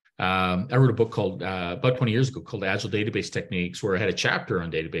 I wrote a book called, about 20 years ago, called Agile Database Techniques, where I had a chapter on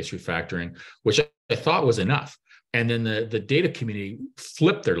database refactoring, which I thought was enough. And then the data community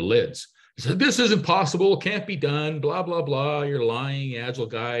flipped their lids. They said, this isn't possible, can't be done, blah, blah, blah. You're lying, Agile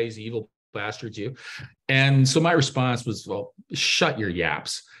guys, evil bastards, you. And so my response was, well, shut your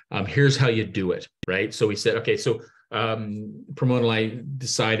yaps. Here's how you do it, right? So we said, okay, so Pramod and I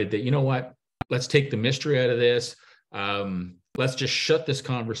decided that, you know what, let's take the mystery out of this. Let's just shut this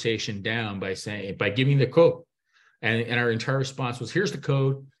conversation down by giving the code. And our entire response was, here's the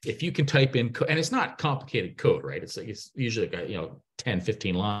code. If you can type in code, and it's not complicated code, right? It's usually like 10,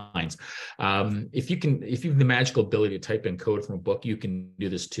 15 lines. If you have the magical ability to type in code from a book, you can do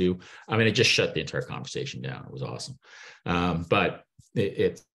this too. I mean, it just shut the entire conversation down. It was awesome. But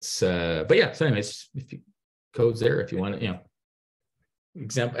so anyways, if code's there, if you want to,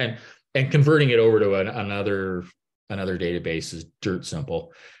 example, and converting it over to another database is dirt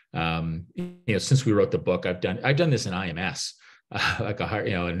simple. Since we wrote the book, I've done this in IMS, like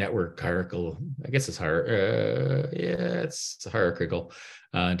a network hierarchical. I guess it's it's a hierarchical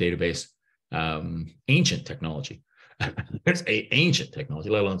database. Ancient technology. It's ancient technology,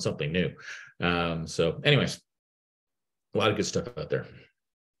 let alone something new. So, anyways, a lot of good stuff out there.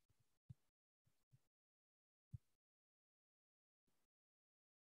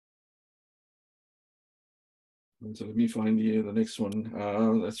 So let me find here the next one.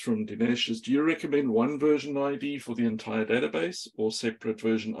 That's from Dinesh. Do you recommend one version ID for the entire database or separate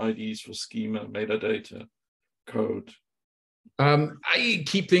version IDs for schema, metadata, code? I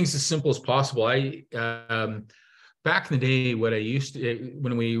keep things as simple as possible. Back in the day, what I used to,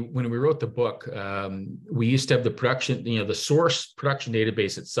 when we wrote the book, we used to have the production, the source production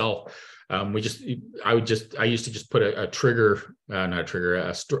database itself. I used to just put a trigger, not a trigger,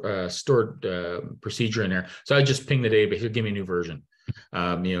 a stored procedure in there. So I just ping the database, give me a new version,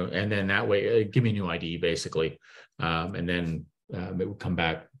 and then that way, give me a new ID basically, and then it would come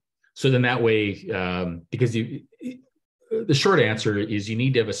back. So then that way, because the short answer is you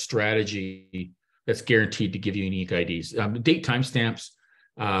need to have a strategy that's guaranteed to give you unique IDs. Date timestamps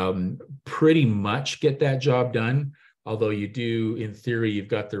pretty much get that job done. Although you do, in theory, you've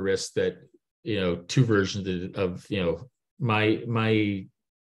got the risk that, two versions of my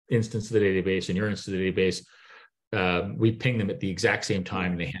instance of the database and your instance of the database, we ping them at the exact same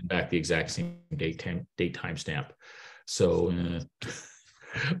time and they hand back the exact same date timestamp. So,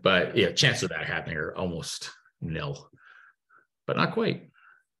 but yeah, chances of that happening are almost nil, but not quite.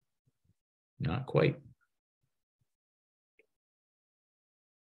 Not quite.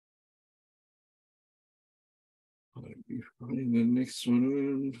 The next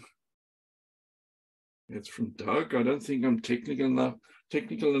one, it's from Doug. I don't think I'm technical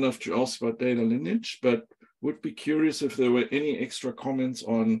enough to ask about data lineage, but would be curious if there were any extra comments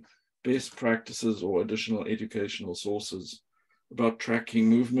on best practices or additional educational sources about tracking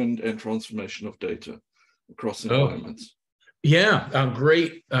movement and transformation of data across environments. Yeah,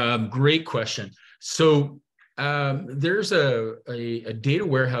 great question. So there's a data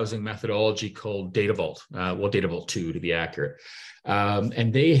warehousing methodology called Data Vault, Data Vault 2 to be accurate,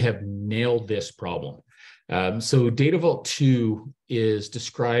 and they have nailed this problem. So Data Vault 2 is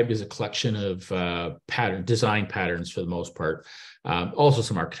described as a collection of design patterns for the most part, also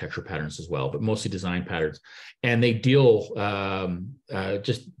some architecture patterns as well, but mostly design patterns. And they deal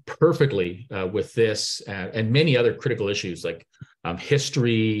just perfectly with this and many other critical issues like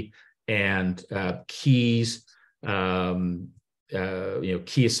history and keys, key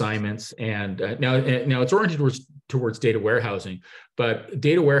assignments. And now it's oriented towards data warehousing, but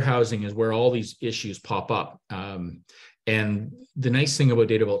data warehousing is where all these issues pop up. And the nice thing about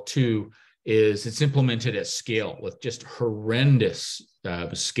Data Vault 2 is it's implemented at scale with just horrendous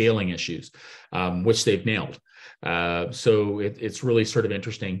scaling issues, which they've nailed. So it's really sort of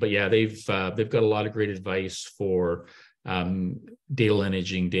interesting. But yeah, they've got a lot of great advice for data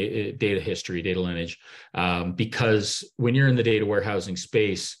lineaging, data history, data lineage, because when you're in the data warehousing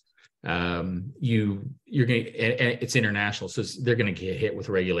space, you're going to, and it's international, so they're going to get hit with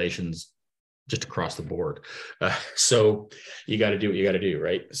regulations just across the board. So you got to do what you got to do,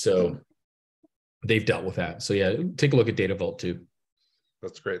 right? So they've dealt with that. So yeah, take a look at Data Vault 2.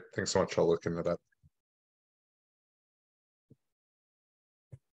 That's great. Thanks so much. I'll look into that.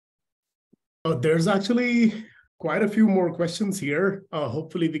 There's actually quite a few more questions here.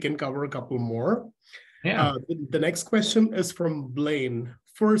 Hopefully we can cover a couple more. Yeah. The next question is from Blaine.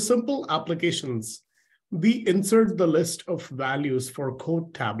 For simple applications, we insert the list of values for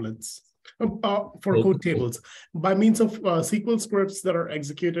code tablets, code tables by means of SQL scripts that are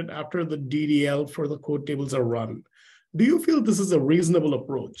executed after the DDL for the code tables are run. Do you feel this is a reasonable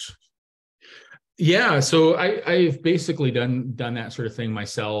approach? Yeah, so I've basically done that sort of thing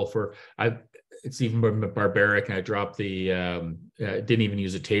myself, or it's even barbaric, and I dropped the didn't even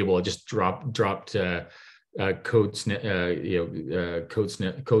use a table. I just dropped code script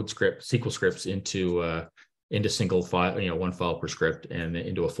SQL scripts into single file, one file per script, and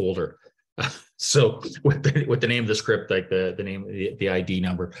into a folder. So with the name of the script, like the name, the ID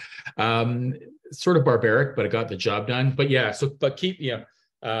number, sort of barbaric, but it got the job done. But yeah,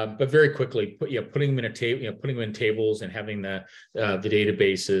 but very quickly putting them in a table, putting them in tables and having the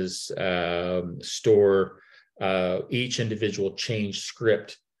databases store each individual change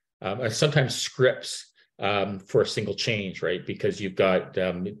script, sometimes scripts for a single change, right? Because you've got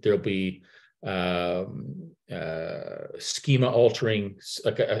there'll be schema altering,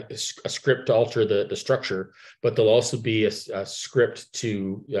 like a script to alter the structure, but there'll also be a script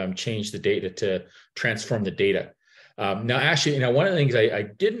to change the data, to transform the data. Now, one of the things I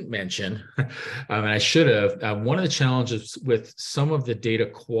didn't mention, and I should have, one of the challenges with some of the data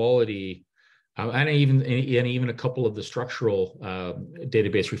quality, and even a couple of the structural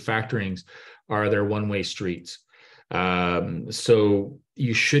database refactorings, are their one-way streets. So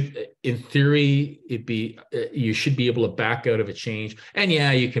you should, in theory, you should be able to back out of a change. And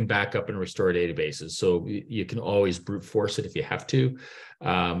yeah, you can back up and restore databases. So you can always brute force it if you have to,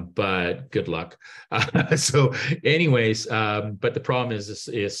 but good luck. So anyways, but the problem is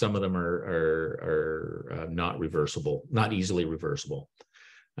some of them are not reversible, not easily reversible.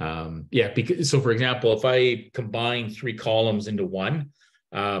 So for example, if I combine 3 columns into one,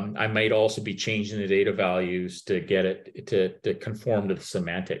 I might also be changing the data values to get it to conform to the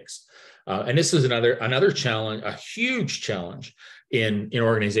semantics. And this is another challenge, a huge challenge in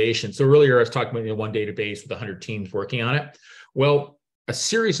organizations. So earlier I was talking about one database with 100 teams working on it. Well, a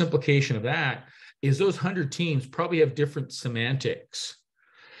serious implication of that is those 100 teams probably have different semantics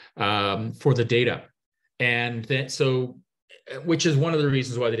for the data. And then, which is one of the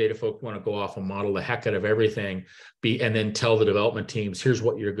reasons why the data folk want to go off and model the heck out of everything, and then tell the development teams, here's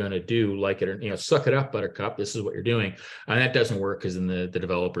what you're going to do, like it or suck it up, buttercup, this is what you're doing. And that doesn't work because then the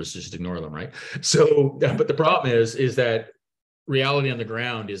developers just ignore them, right? So, but the problem is that reality on the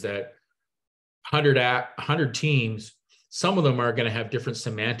ground is that 100 teams, some of them are going to have different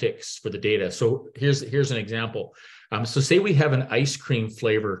semantics for the data. So here's an example. So say we have an ice cream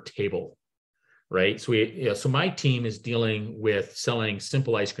flavor table, right? So so my team is dealing with selling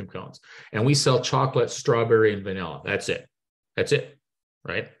simple ice cream cones, and we sell chocolate, strawberry, and vanilla. That's it,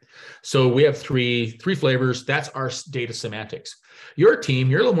 right? So we have three flavors. That's our data semantics. Your team,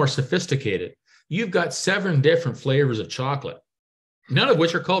 you're a little more sophisticated. You've got 7 different flavors of chocolate, none of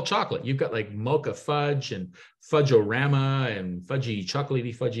which are called chocolate. You've got like mocha fudge and fudge-o-rama and fudgy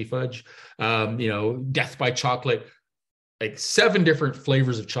chocolatey fudgy fudge, death by chocolate. Like 7 different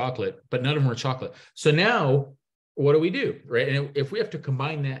flavors of chocolate, but none of them are chocolate. So now what do we do, right? And if we have to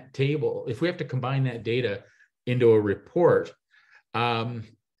combine that table, if we have to combine that data into a report,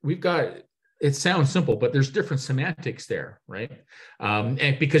 we've got, it sounds simple, but there's different semantics there, right?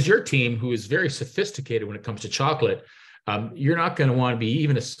 And because your team, who is very sophisticated when it comes to chocolate, you're not going to want to be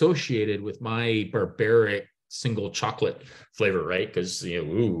even associated with my barbaric single chocolate flavor, right? Because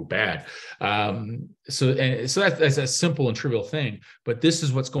ooh, bad. So that's a simple and trivial thing, but this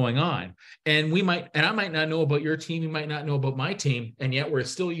is what's going on. And I might not know about your team, you might not know about my team, and yet we're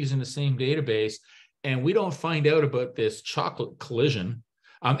still using the same database, and we don't find out about this chocolate collision.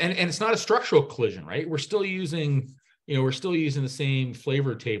 And it's not a structural collision, right? We're still using the same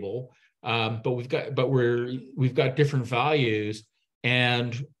flavor table, but we've got different values,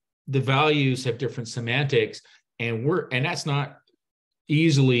 and the values have different semantics, and that's not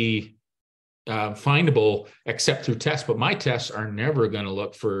easily findable except through tests. But my tests are never going to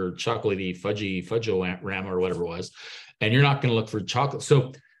look for chocolatey, fudge-o-ram or whatever it was, and you're not going to look for chocolate.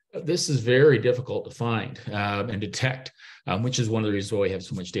 So this is very difficult to find and detect, which is one of the reasons why we have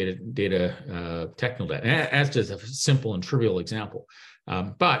so much technical data. And that's just a simple and trivial example.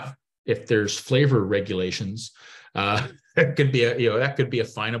 But if there's flavor regulations, that could be a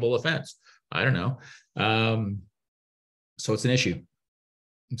finable offense. I don't know. So it's an issue.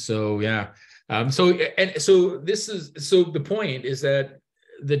 So yeah. So the point is that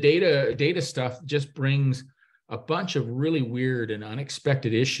the data stuff just brings a bunch of really weird and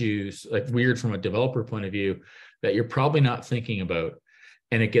unexpected issues, like weird from a developer point of view, that you're probably not thinking about.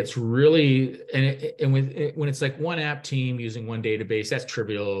 And it gets really, when it's like one app team using one database, that's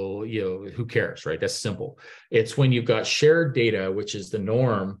trivial, who cares, right? That's simple. It's when you've got shared data, which is the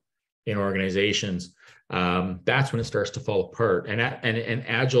norm in organizations, that's when it starts to fall apart. And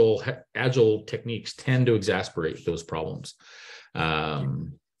agile techniques tend to exacerbate those problems,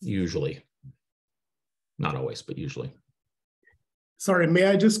 usually. Not always, but usually. Sorry, may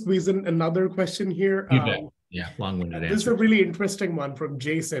I just squeeze in another question here? You bet. Yeah, long-winded answer. This is a really interesting one from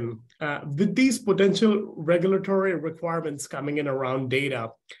Jason. With these potential regulatory requirements coming in around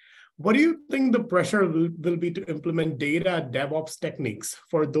data, what do you think the pressure will be to implement data DevOps techniques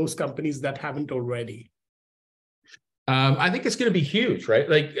for those companies that haven't already? I think it's going to be huge, right?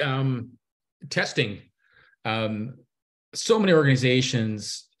 Like testing. So many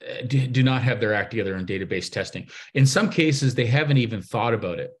organizations do not have their act together on database testing. In some cases, they haven't even thought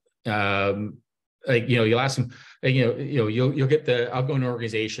about it. You'll ask them, you'll get I'll go into an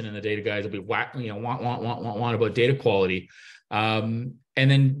organization and the data guys will be want about data quality. And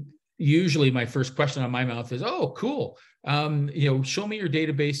then usually my first question on my mouth is, oh, cool. Show me your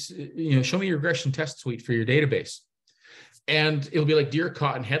database, show me your regression test suite for your database. And it'll be like deer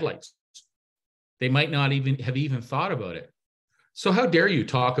caught in headlights. They might not even have thought about it. So how dare you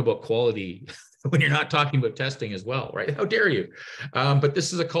talk about quality when you're not talking about testing as well, right? How dare you? But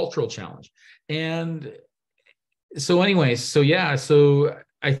this is a cultural challenge. And so anyways, so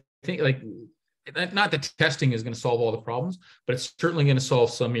I think not that testing is going to solve all the problems, but it's certainly going to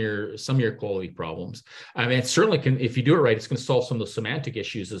solve some of your quality problems. I mean, it certainly can, if you do it right, it's going to solve some of the semantic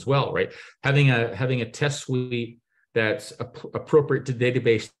issues as well, right? Having a test suite that's appropriate to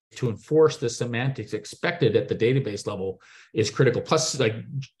database to enforce the semantics expected at the database level is critical. Plus, like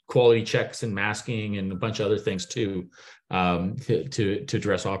quality checks and masking and a bunch of other things too, to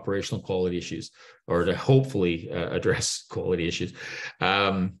address operational quality issues, or to hopefully address quality issues.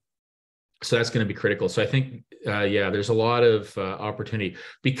 So that's going to be critical. So I think, there's a lot of opportunity,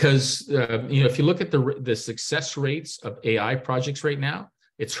 because if you look at the success rates of AI projects right now,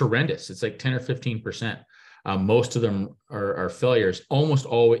 it's horrendous. It's like 10 or 15%. Most of them are failures. Almost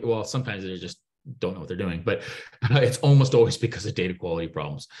always, well, sometimes they just don't know what they're doing, but it's almost always because of data quality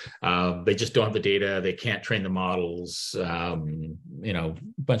problems. They just don't have the data. They can't train the models, a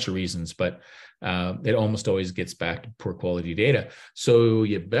bunch of reasons, but it almost always gets back to poor quality data. So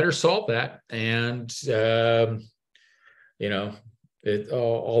you better solve that. And,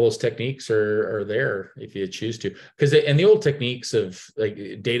 all those techniques are there if you choose to, because the old techniques of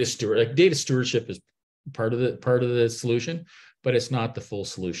data stewardship is part of the solution, but it's not the full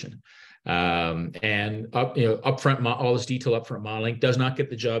solution. And upfront, all this detail upfront modeling does not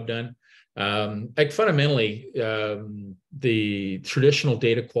get the job done. Fundamentally, the traditional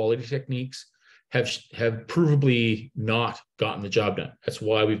data quality techniques have provably not gotten the job done. That's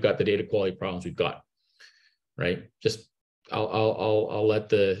why we've got the data quality problems we've got. Right? Just I'll let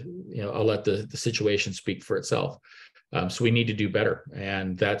the situation speak for itself. So we need to do better,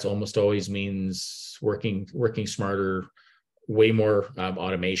 and that's almost always means working smarter, way more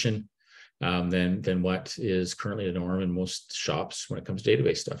automation than what is currently the norm in most shops when it comes to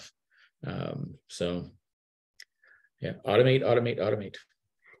database stuff. Automate.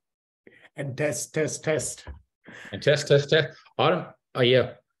 And test. And test.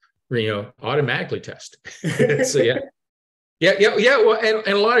 Automatically test. So yeah. Well, and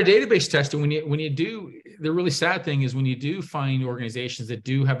a lot of database testing, when you do the really sad thing is when you do find organizations that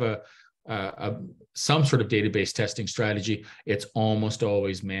do have some sort of database testing strategy, it's almost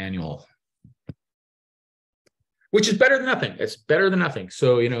always manual, which is better than nothing. It's better than nothing.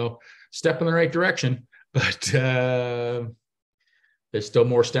 So, you know, step in the right direction, but there's still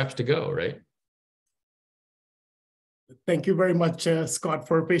more steps to go, right? Thank you very much, Scott,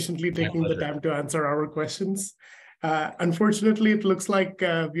 for patiently taking the time to answer our questions. Unfortunately, it looks like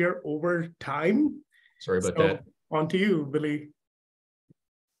we are over time. Sorry about that. On to you, Billy.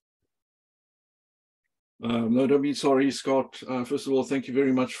 No, don't be sorry, Scott. First of all, thank you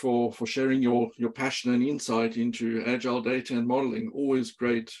very much for sharing your passion and insight into agile data and modeling. Always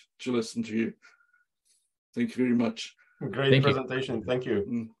great to listen to you. Thank you very much. Great presentation. Thank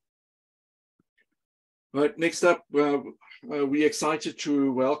you. Right, next up, we're excited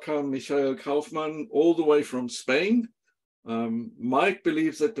to welcome Michael Kaufmann all the way from Spain. Mike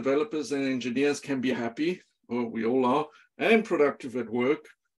believes that developers and engineers can be happy, or we all are, and productive at work.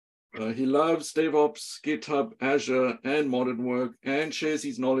 He loves DevOps, GitHub, Azure, and modern work, and shares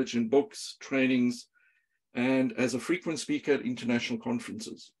his knowledge in books, trainings, and as a frequent speaker at international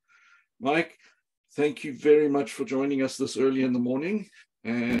conferences. Mike, thank you very much for joining us this early in the morning,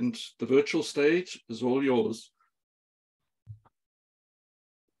 and the virtual stage is all yours.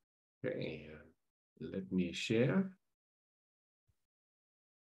 Okay, let me share.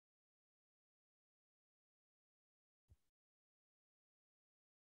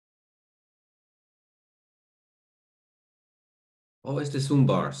 Always the Zoom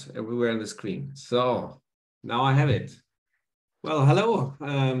bars everywhere on the screen. So now I have it. Well, hello.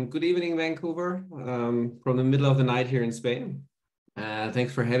 Good evening, Vancouver, from the middle of the night here in Spain.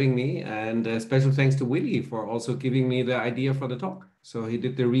 Thanks for having me, and special thanks to Willie for also giving me the idea for the talk. So he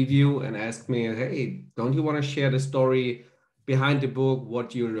did the review and asked me, hey, don't you want to share the story behind the book,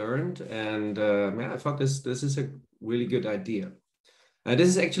 what you learned? And I thought this is a really good idea. This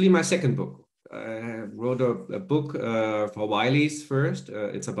is actually my second book. I wrote a book for Wileys first.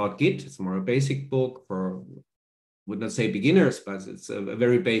 It's about Git. It's more a basic book for, would not say beginners, but it's a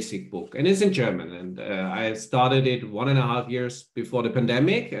very basic book, and it's in German. And I started it 1.5 years before the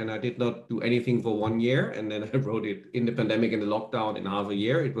pandemic, and I did not do anything for 1 year. And then I wrote it in the pandemic and the lockdown in half a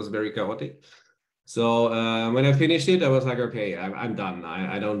year. It was very chaotic. So when I finished it, I was like, okay, I'm done.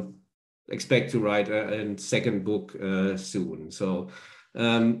 I don't expect to write a second book soon. So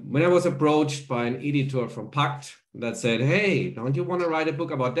when I was approached by an editor from Pact that said, hey, don't you want to write a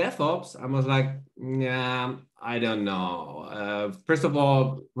book about DevOps? I was like, nah, I don't know. First of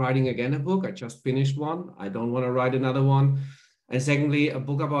all, writing again a book, I just finished one. I don't want to write another one. And secondly, a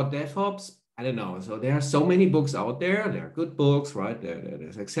book about DevOps, I don't know. So there are so many books out there. There are good books, right?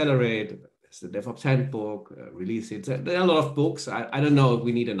 There's Accelerate, there's the DevOps Handbook, Release It. There are a lot of books. I don't know if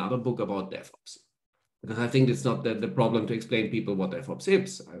we need another book about DevOps, because I think it's not the problem to explain people what DevOps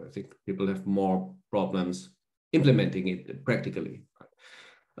is. I think people have more problems implementing it practically.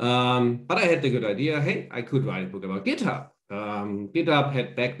 But I had the good idea, hey, I could write a book about GitHub. GitHub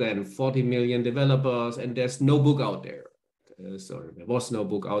had back then 40 million developers, and there's no book out there. So there was no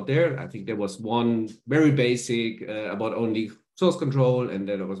book out there. I think there was one very basic about only source control, and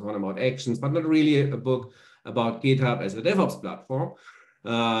then there was one about actions, but not really a book about GitHub as a DevOps platform.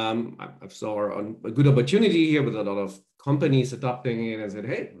 I saw a good opportunity here with a lot of companies adopting it, and I said,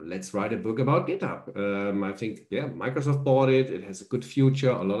 hey, let's write a book about GitHub. I think, yeah, Microsoft bought it. It has a good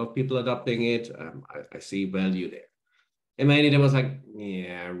future. A lot of people adopting it. I see value there. And my editor was like,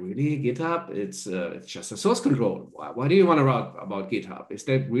 yeah, really, GitHub? It's just a source control. Why do you want to write about GitHub? Is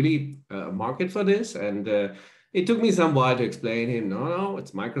there really a market for this? And it took me some while to explain him, no,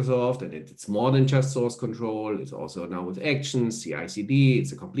 it's Microsoft, and it's more than just source control. It's also now with actions, CI/CD.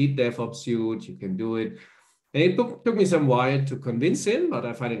 It's a complete DevOps suite. You can do it. And it took me some while to convince him, but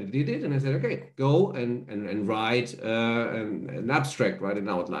I finally did it. And I said, okay, go and write an abstract, write an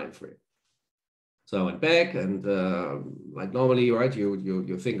outline for it. So I went back, and like normally, right,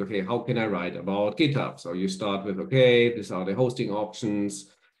 you think, okay, how can I write about GitHub? So you start with, okay, these are the hosting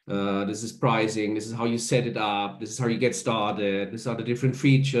options. This is pricing. This is how you set it up. This is how you get started. These are the different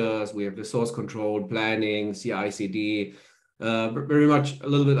features. We have the source control, planning, CI/CD, very much a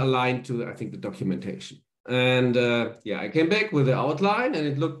little bit aligned to, I think, the documentation. And yeah, I came back with the outline, and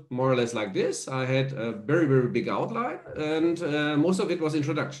it looked more or less like this. I had a very, very big outline, and most of it was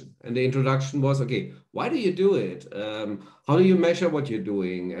introduction. And the introduction was, okay, why do you do it? How do you measure what you're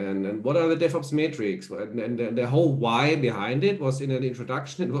doing? And what are the DevOps metrics? And the whole why behind it was in an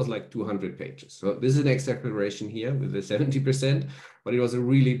introduction. It was like 200 pages. So this is an exaggeration here with the 70%, but it was a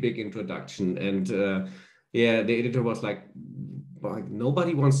really big introduction. And yeah, the editor was like, like,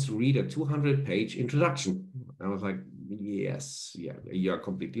 nobody wants to read a 200-page introduction. I was like, yes, yeah, you're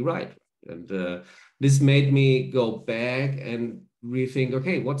completely right. And this made me go back and rethink,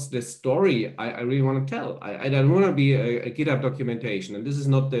 okay, what's the story I really want to tell? I don't want to be a GitHub documentation, and this is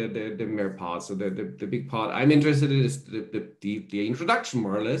not the mere part. So the big part I'm interested in is the introduction,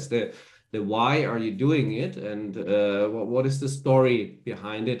 more or less, the why are you doing it, and what is the story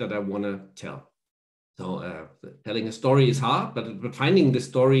behind it that I want to tell. So telling a story is hard, but finding the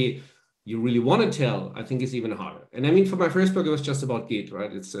story you really want to tell, I think, is even harder. And I mean, for my first book, it was just about Git,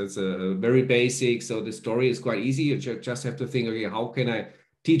 right? It's a very basic, so the story is quite easy. You just have to think, okay, how can I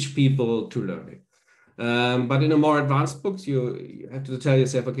teach people to learn it? But in a more advanced books, you have to tell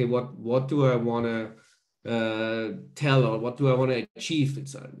yourself, okay, what do I want to tell, or what do I want to achieve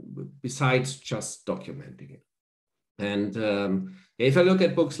besides just documenting it? And if I look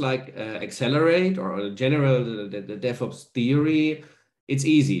at books like Accelerate or general the DevOps theory, it's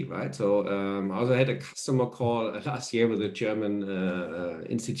easy, right? So I also had a customer call last year with a German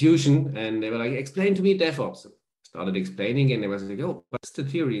institution, and they were like, explain to me DevOps. Started explaining, and they was like, oh, what's the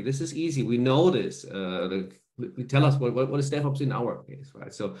theory? This is easy. We know this. Tell us what is DevOps in our case,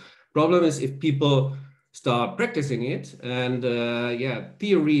 right? So problem is if people start practicing it, and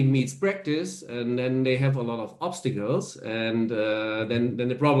theory meets practice, and then they have a lot of obstacles, and then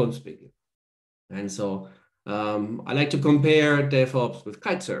the problems begin. And so I like to compare DevOps with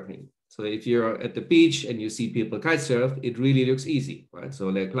kite surfing. So if you're at the beach and you see people kite surf, it really looks easy, right? So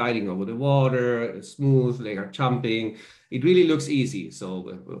they're gliding over the water, it's smooth, they are jumping. It really looks easy.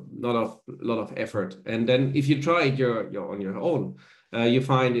 So not a lot of effort. And then if you try it you're on your own, you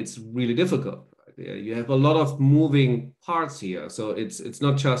find it's really difficult. You have a lot of moving parts here. So it's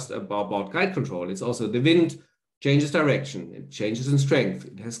not just about kite control. It's also the wind changes direction. It changes in strength.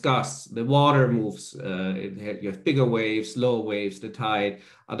 It has gusts. The water moves. You have bigger waves, lower waves, the tide,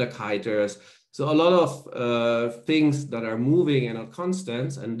 other kiters. So a lot of things that are moving and not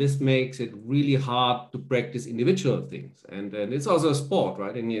constant. And this makes it really hard to practice individual things. And it's also a sport,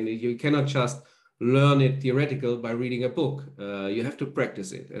 right? And you cannot just learn it theoretical by reading a book. You have to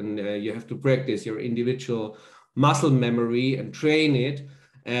practice it, and you have to practice your individual muscle memory and train it.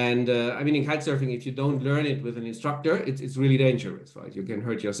 And I mean, in kitesurfing, if you don't learn it with an instructor, it's really dangerous, right? You can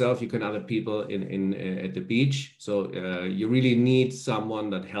hurt yourself, you can other people at the beach. So you really need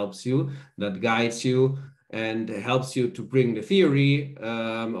someone that helps you, that guides you, and helps you to bring the theory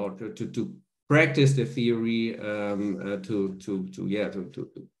or to practice the theory to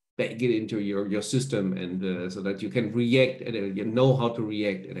get it into your system, and so that you can react you know how to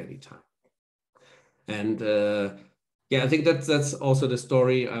react at any time. And I think that's also the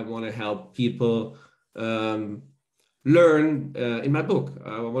story I want to help people learn in my book.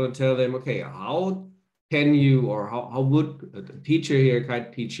 I want to tell them, okay, how can you, or how would a teacher here,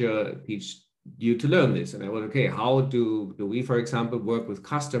 kite teacher, teach you to learn this? And I went, okay, how do we, for example, work with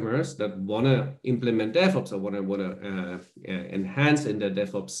customers that want to implement DevOps or want to enhance in their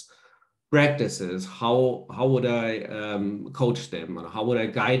DevOps practices? How would I coach them, or how would I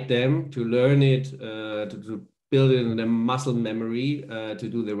guide them to learn it, to build it in the muscle memory to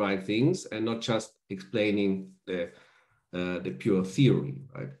do the right things, and not just explaining the pure theory,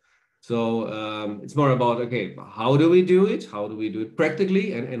 right? So it's more about, okay, how do we do it? How do we do it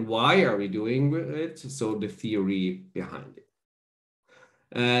practically? And why are we doing it? So the theory behind it.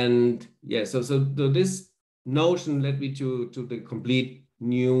 And yeah, so this notion led me to the complete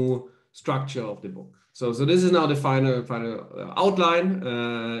new structure of the book. So this is now the final outline.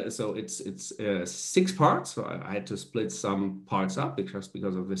 So it's 6 parts. So I had to split some parts up because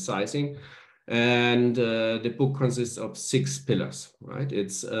of the sizing. And the book consists of 6 pillars, right?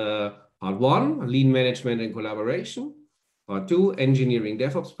 It's part 1, lean management and collaboration. Part 2, engineering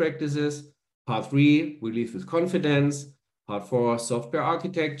DevOps practices. Part 3, we lead with confidence. Part 4, software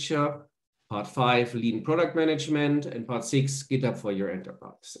architecture. Part 5, lean product management. And part 6, GitHub for your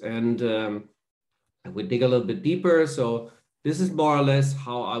enterprise. And we dig a little bit deeper. So this is more or less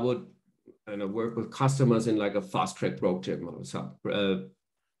how I would work with customers in like a fast track project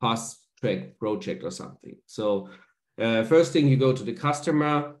or something. So first thing, you go to the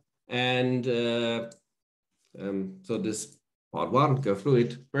customer, and so this part 1, go through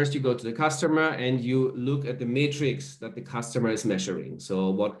it. First, you go to the customer and you look at the metrics that the customer is measuring.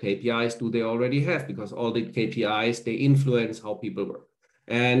 So what KPIs do they already have? Because all the KPIs, they influence how people work.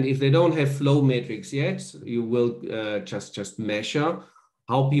 And if they don't have flow metrics yet, you will just measure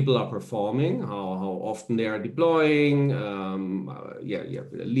how people are performing, how often they are deploying,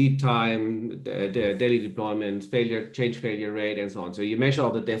 lead time, the daily deployment, change failure rate, and so on. So you measure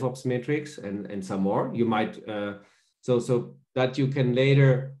all the DevOps metrics and some more. You might so that you can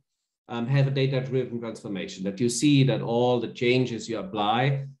later have a data-driven transformation, that you see that all the changes you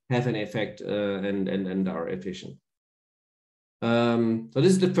apply have an effect and are efficient. So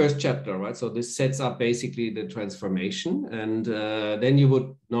this is the first chapter, right? So this sets up basically the transformation, and then you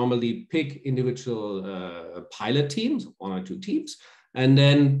would normally pick individual pilot teams, 1 or 2 teams, and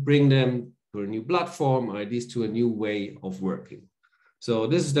then bring them to a new platform, or at least to a new way of working. So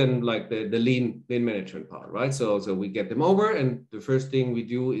this is then like the lean management part, right? So we get them over, and the first thing we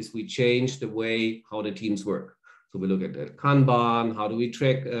do is we change the way how the teams work. So we look at the Kanban, how do we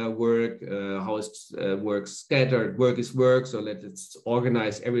track work, how is work scattered, work is work, so let's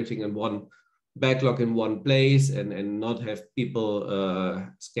organize everything in one backlog in one place, and not have people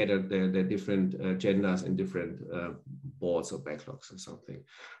scattered their different agendas in different boards or backlogs or something.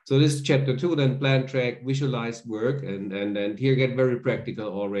 So this is chapter 2, then plan, track, visualize work, and here get very practical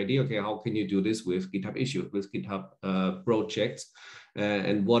already. Okay, how can you do this with GitHub issues, with GitHub projects?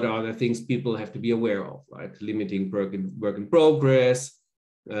 And what are the things people have to be aware of, right? Limiting work in progress,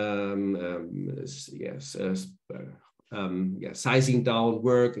 sizing down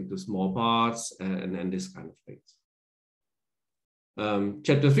work into small parts, and this kind of things.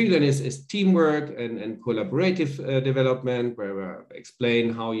 Chapter 3 then is teamwork and collaborative development, where I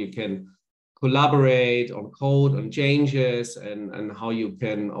explain how you can collaborate on code, on changes, and how you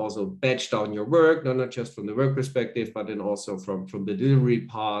can also batch down your work, not just from the work perspective, but then also from the delivery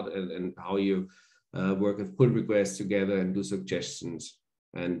part, and how you work with pull requests together and do suggestions,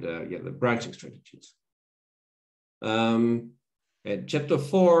 and the branching strategies. And chapter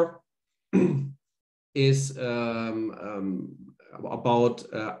 4 is about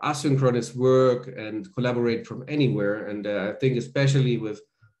asynchronous work and collaborate from anywhere. And I think especially with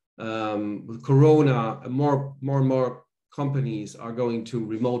Corona, more and more companies are going to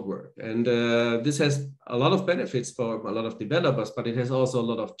remote work. And this has a lot of benefits for a lot of developers, but it has also a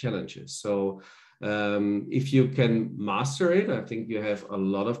lot of challenges. So if you can master it, I think you have a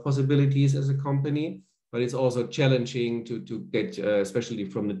lot of possibilities as a company, but it's also challenging to get, especially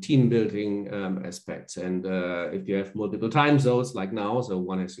from the team building aspects. And if you have multiple time zones like now, so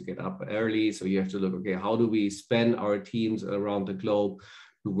one has to get up early, so you have to look, okay, how do we span our teams around the globe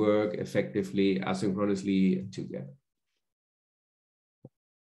to work effectively, asynchronously together?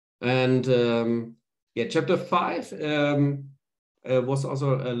 And chapter 5 was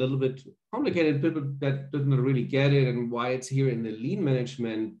also a little bit complicated. People that didn't really get it and why it's here in the lean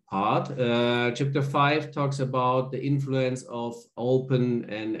management part. Chapter 5 talks about the influence of open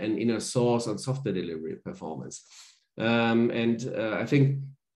and inner source on software delivery performance. I think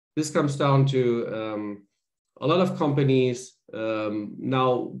this comes down to a lot of companies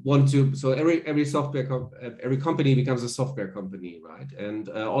now want to, so every company becomes a software company, right? And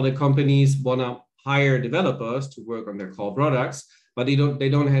all the companies want to hire developers to work on their core products, but they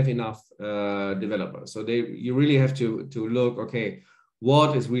don't have enough developers. So you really have to look, okay,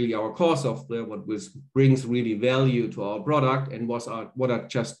 what is really our core software, what brings really value to our product, and what are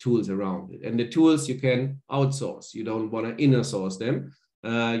just tools around it. And the tools you can outsource. You don't want to inner source them.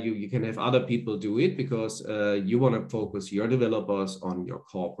 You can have other people do it because you want to focus your developers on your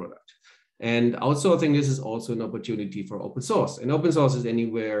core product. And outsourcing, this is also an opportunity for open source. And open source is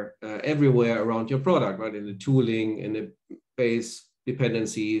anywhere, everywhere around your product, right? In the tooling, in the base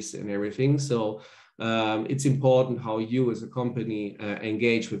dependencies and everything. So it's important how you as a company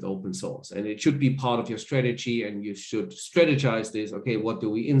engage with open source. And it should be part of your strategy, and you should strategize this. Okay, what do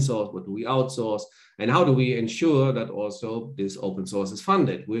we insource? What do we outsource? And how do we ensure that also this open source is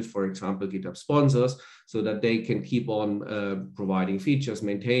funded with, for example, GitHub sponsors, so that they can keep on providing features,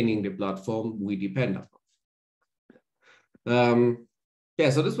 maintaining the platform we depend upon.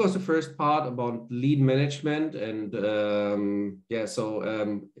 So this was the first part about lean management. And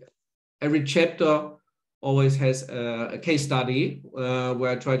every chapter always has a case study where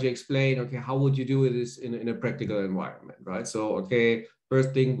I try to explain, okay, how would you do this in a practical environment, right? So, okay,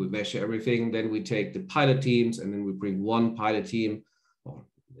 first thing, we measure everything, then we take the pilot teams, and then we bring one pilot team, or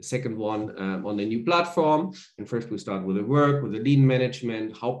the second one on the new platform. And first we start with the work, with the lean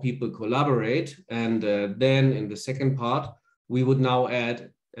management, how people collaborate. And then in the second part, we would now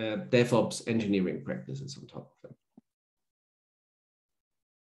add DevOps engineering practices on top of them.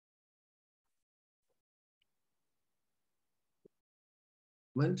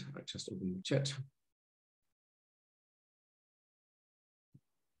 I just opened the chat.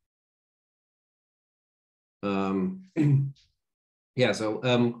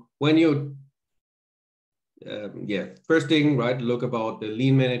 When you, first thing, right, look about the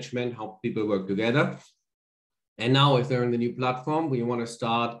lean management, how people work together. And now if they're in the new platform, we want to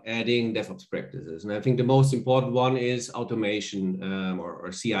start adding DevOps practices. And I think the most important one is automation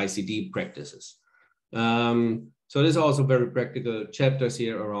or CI/CD practices. So there's also very practical chapters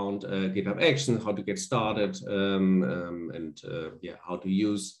here around GitHub Actions, how to get started, how to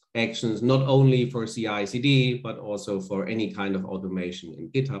use actions not only for CI/CD, but also for any kind of automation in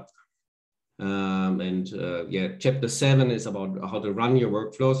GitHub. Chapter 7 is about how to run your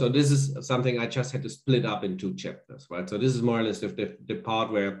workflow. So this is something I just had to split up in 2 chapters, right? So this is more or less the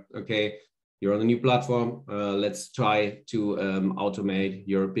part where, okay, you're on a new platform. Let's try to automate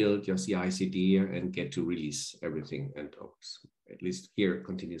your build, your CI/CD, and get to release everything, and at least here,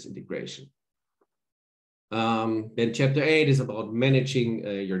 continuous integration. Then chapter 8 is about managing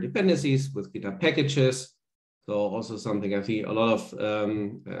your dependencies with GitHub packages. So also something I see a lot of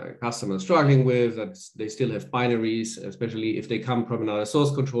customers struggling with, that they still have binaries, especially if they come from another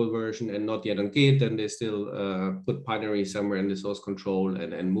source control version and not yet on Git, then they still put binaries somewhere in the source control,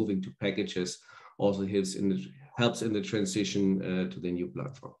 and moving to packages also helps in the transition to the new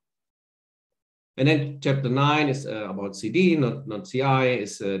platform. And then chapter 9 is about CD, not CI,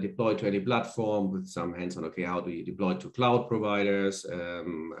 is deployed to any platform with some hands-on, okay, how do you deploy to cloud providers?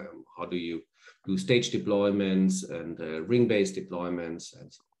 How do you do stage deployments and ring-based deployments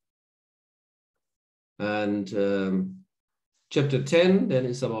and so on. And chapter 10 then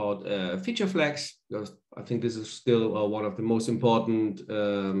is about feature flags, because I think this is still one of the most important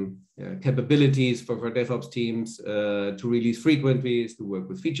capabilities for DevOps teams to release frequently, is to work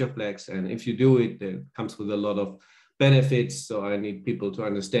with feature flags. And if you do it, it comes with a lot of benefits. So I need people to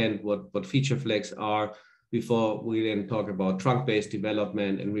understand what feature flags are before we then talk about trunk-based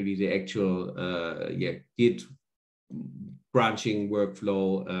development and really the actual Git branching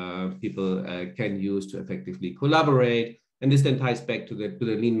workflow people can use to effectively collaborate. And this then ties back to the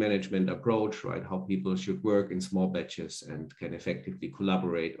lean management approach, right? How people should work in small batches and can effectively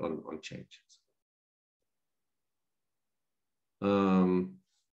collaborate on changes.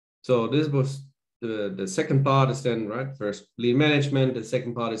 So this was the second part is then, right, first lean management. The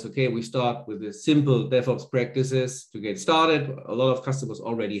second part is, okay, we start with the simple DevOps practices to get started. A lot of customers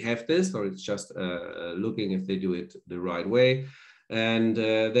already have this, or it's just looking if they do it the right way. And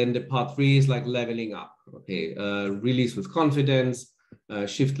then the part 3 is like leveling up. Okay, release with confidence,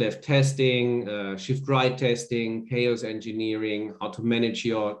 shift left testing, shift right testing, chaos engineering, how to manage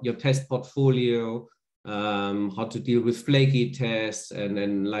your test portfolio, how to deal with flaky tests, and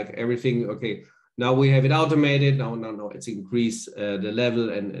then like everything. Okay, now we have it automated. Now let's increase the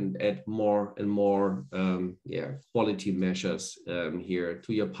level and add more and more quality measures here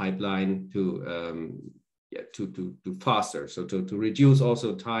to your pipeline to faster. So to reduce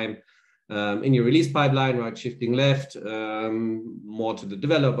also time in your release pipeline, right? Shifting left more to the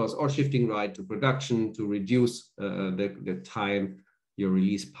developers, or shifting right to production to reduce the time your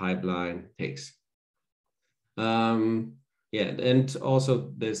release pipeline takes. And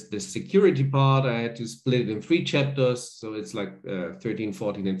also there's the security part. I had to split it in 3 chapters. So it's like 13,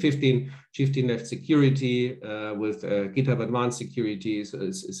 14, and 15. Shifting left security with GitHub Advanced Security. So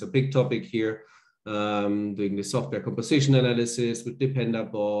it's a big topic here. Doing the software composition analysis with Depender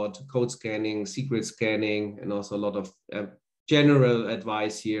board, code scanning, secret scanning, and also a lot of general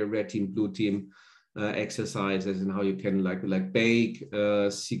advice here, red team, blue team exercises, and how you can like bake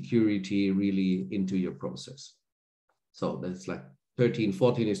security really into your process. So that's like 13,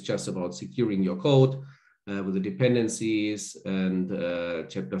 14 is just about securing your code with the dependencies, and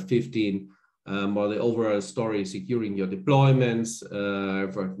chapter 15 more the overall story, securing your deployments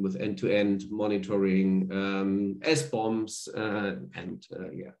with end-to-end monitoring, SBOMs, and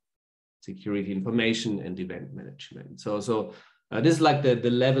security information and event management. So this is like the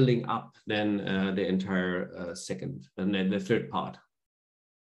leveling up then the entire second and then the third part.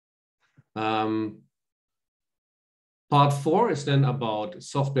 Part 4 is then about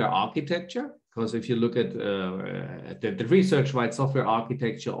software architecture, because if you look at the research, right, software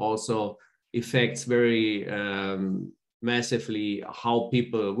architecture also affects very massively how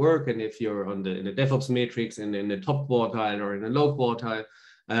people work, and if you're in the DevOps matrix and in the top quartile or in the low quartile.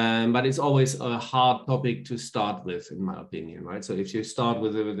 But it's always a hard topic to start with, in my opinion, right? So if you start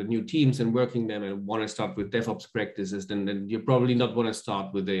with the new teams and working them and want to start with DevOps practices, then you probably not want to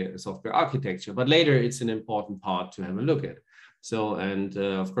start with the software architecture. But later, it's an important part to have a look at. So, and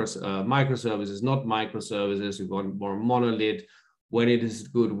of course, microservices, not microservices. We want more monolith. When it is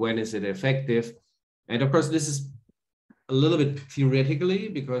good, when is it effective? And of course, this is a little bit theoretically,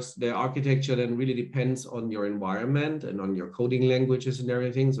 because the architecture then really depends on your environment and on your coding languages and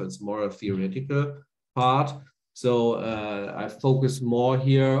everything. So it's more a theoretical part. So I focus more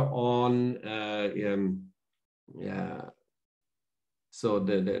here on so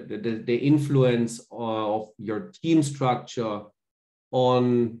the influence of your team structure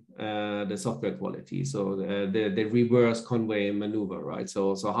on the software quality. So the reverse Conway maneuver, right?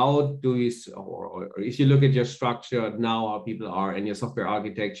 So how do you, or if you look at your structure now, how people are and your software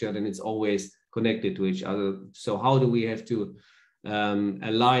architecture, then it's always connected to each other. So how do we have to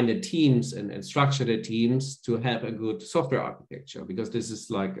align the teams and structure the teams to have a good software architecture? Because this is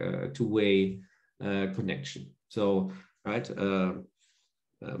like a two-way connection. So, right,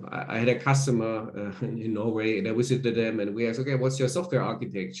 I had a customer in Norway, and I visited them, and we asked, okay, what's your software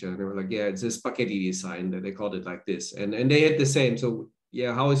architecture? And they were like, yeah, it's a spaghetti design. They called it like this. And they had the same. So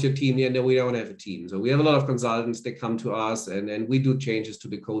yeah, how is your team? Yeah, no, we don't have a team. So we have a lot of consultants that come to us, and we do changes to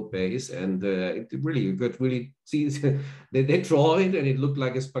the code base. And it really, you could really see they draw it, and it looked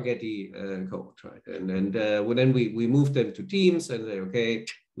like a spaghetti code, right? And then we moved them to teams, and they, okay,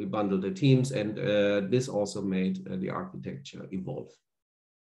 we bundled the teams, and this also made the architecture evolve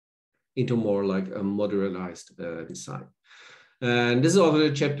into more like a modularized design. And this is also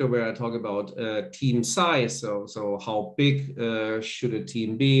a chapter where I talk about team size. So how big should a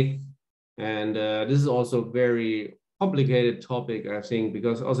team be? And this is also a very complicated topic, I think,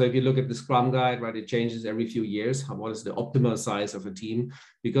 because also if you look at the Scrum Guide, right, it changes every few years. What is the optimal size of a team?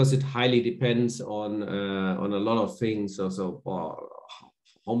 Because it highly depends on a lot of things. So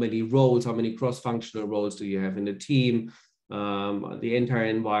how many roles, how many cross-functional roles do you have in the team? The entire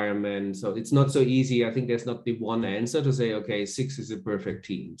environment. So it's not so easy. I think there's not the one answer to say, okay, 6 is a perfect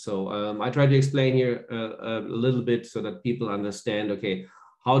team. So I try to explain here a little bit so that people understand, okay,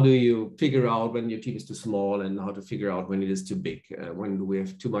 how do you figure out when your team is too small and how to figure out when it is too big? When do we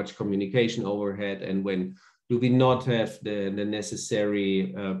have too much communication overhead, and when do we not have the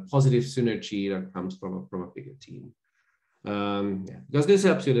necessary positive synergy that comes from a bigger team? Because this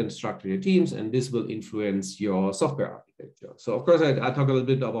helps you then structure your teams, and this will influence your software architecture. So of course, I talk a little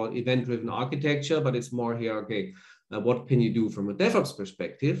bit about event-driven architecture, but it's more here, okay, what can you do from a DevOps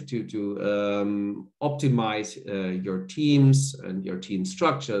perspective to optimize your teams and your team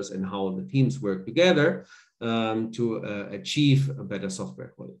structures and how the teams work together to achieve a better software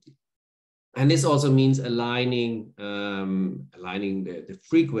quality. And this also means aligning the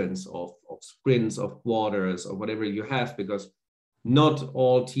frequency of sprints, of quarters, or whatever you have, because not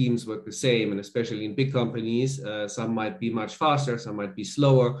all teams work the same. And especially in big companies, some might be much faster, some might be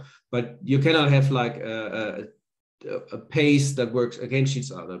slower, but you cannot have like a pace that works against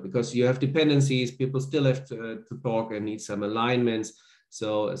each other, because you have dependencies. People still have to talk and need some alignments.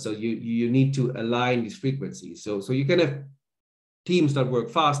 So you need to align these frequencies. So you can have teams that work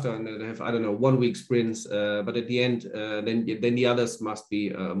faster and that have, I don't know, 1 week sprints, but at the end, then the others must be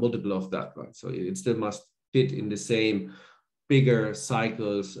multiple of that, right? So it still must fit in the same bigger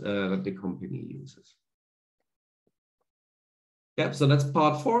cycles that the company uses. Yeah, so that's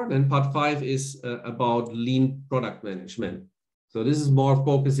part 4. Then part 5 is about lean product management. So this is more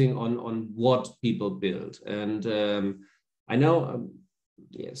focusing on what people build. And I know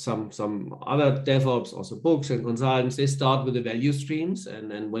some other DevOps, also books and consultants, they start with the value streams, and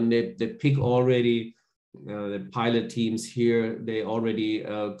then when they pick already the pilot teams here, they already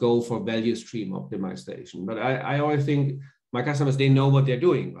go for value stream optimization. But I always think my customers, they know what they're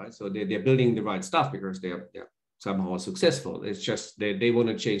doing, right? So they're building the right stuff because they're somehow successful. It's just they want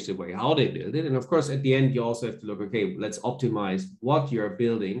to change the way how they build it. And of course, at the end, you also have to look, okay, let's optimize what you're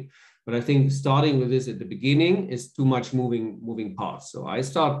building. But I think starting with this at the beginning is too much moving parts. So I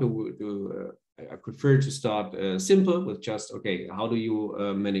I prefer to start simple with just, okay, how do you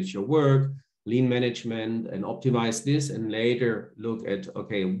manage your work, lean management, and optimize this, and later look at,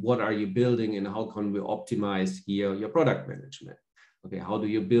 okay, what are you building and how can we optimize here your product management? Okay, how do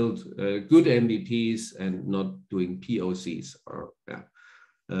you build good MVPs and not doing POCs, or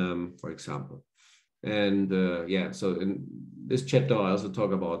for example. And so in this chapter, I also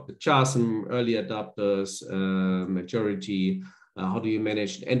talk about the CHASM, early adopters, maturity. How do you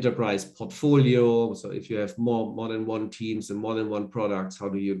manage the enterprise portfolio? So if you have more than one teams and more than one products, how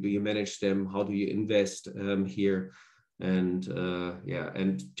do you manage them? How do you invest here? And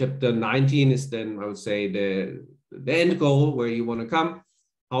and chapter 19 is then, I would say, the end goal, where you want to come.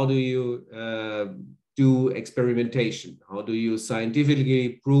 How do you do experimentation? How do you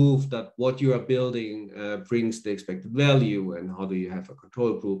scientifically prove that what you are building brings the expected value? And how do you have a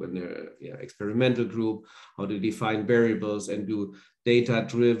control group and an experimental group? How do you define variables and do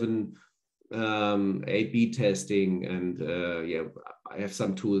data-driven A/B testing? And I have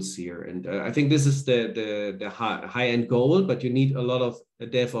some tools here. And I think this is the high-end goal, but you need a lot of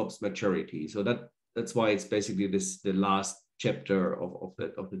DevOps maturity. So that's why it's basically the last chapter of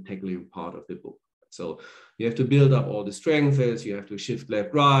the technical part of the book. So you have to build up all the strengths, you have to shift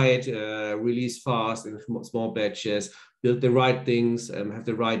left, right, release fast in small batches, build the right things, have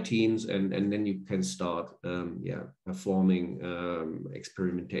the right teams, and then you can start performing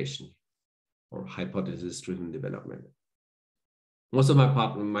experimentation or hypothesis-driven development. Most of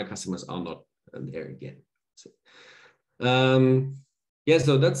my customers are not there yet. So,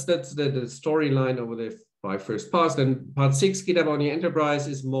 so that's the storyline over the 5 first parts. Then part 6, GitHub on your enterprise,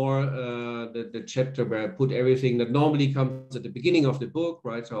 is more the chapter where I put everything that normally comes at the beginning of the book,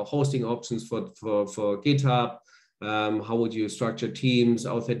 right? So hosting options for GitHub, how would you structure teams,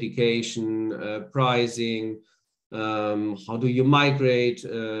 authentication, pricing, how do you migrate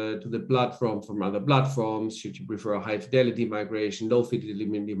to the platform from other platforms? Should you prefer a high fidelity migration, low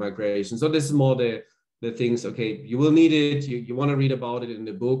fidelity migration? So this is more the things, okay, you will need it, you want to read about it in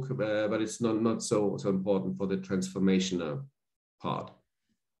the book, but it's not so important for the transformational part.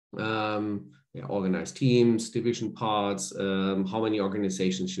 Organized teams, division parts, how many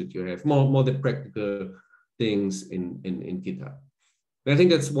organizations should you have? More the practical things in GitHub. I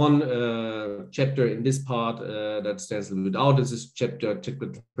think that's one chapter in this part that stands a little bit out. This is chapter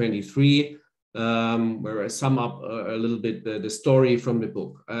 23, where I sum up a little bit the story from the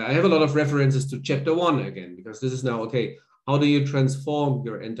book. I have a lot of references to chapter 1 again, because this is now, okay, how do you transform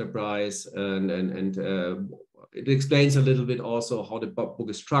your enterprise? And it explains a little bit also how the book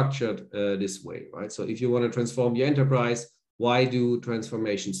is structured this way, right? So if you want to transform your enterprise, why do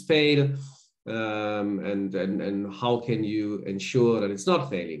transformations fail? And how can you ensure that it's not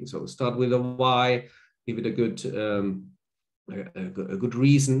failing? So start with a why, give it a good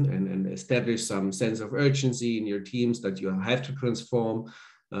reason, and establish some sense of urgency in your teams that you have to transform.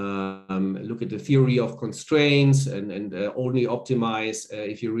 Look at the theory of constraints and only optimize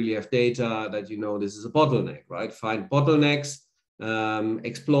if you really have data that you know this is a bottleneck, right? Find bottlenecks,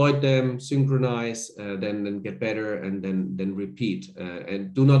 exploit them, synchronize, then get better, and then repeat.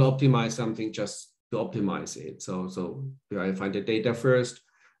 And do not optimize something just to optimize it. So I find the data first,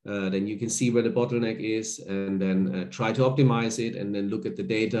 then you can see where the bottleneck is, and then try to optimize it, and then look at the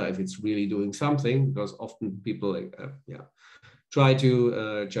data if it's really doing something, because often people try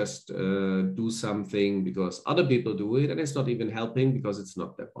to just do something because other people do it, and it's not even helping because it's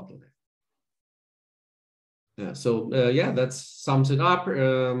not their bottleneck. That sums it up.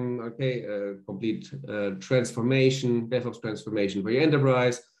 Complete transformation, DevOps transformation for your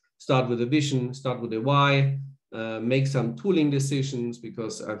enterprise. Start with a vision, start with a why, make some tooling decisions,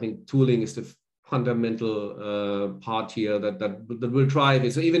 because I think tooling is the fundamental part here that will drive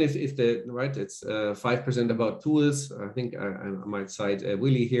it. So even if it's 5% about tools, I think I might cite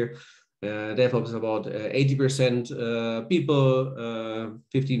Willie here. DevOps is about 80% people,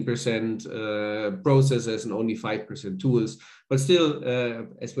 15% processes, and only 5% tools. But still,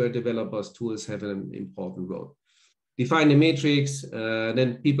 as we're developers, tools have an important role. Define the matrix,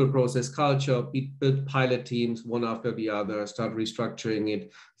 then people, process, culture, build pilot teams one after the other, start restructuring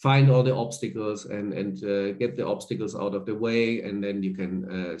it, find all the obstacles and get the obstacles out of the way, and then you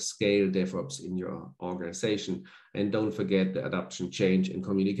can scale DevOps in your organization. And don't forget the adoption, change, and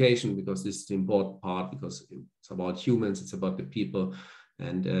communication, because this is the important part, because it's about humans, it's about the people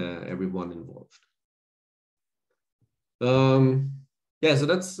and everyone involved. So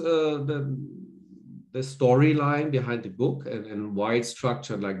that's the storyline behind the book and why it's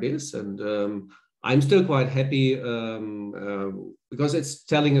structured like this. And I'm still quite happy because it's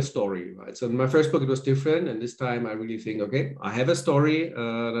telling a story, right? So in my first book, it was different. And this time I really think, okay, I have a story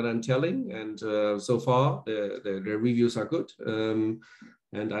that I'm telling. And so far the reviews are good.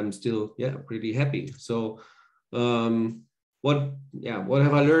 And I'm still, pretty happy. So what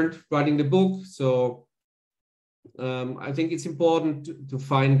have I learned writing the book? So I think it's important to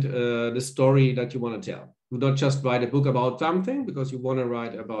find the story that you want to tell. Do not just write a book about something because you want to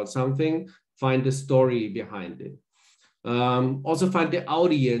write about something. Find the story behind it. Also find the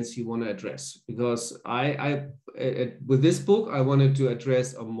audience you want to address, because with this book, I wanted to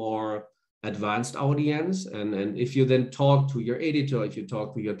address a more advanced audience. And if you then talk to your editor, if you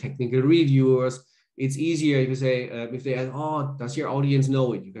talk to your technical reviewers, it's easier if you say, if they ask, oh, does your audience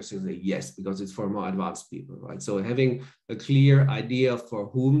know it? You can say yes, because it's for more advanced people, right? So having a clear idea for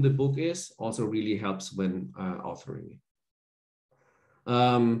whom the book is also really helps when authoring it.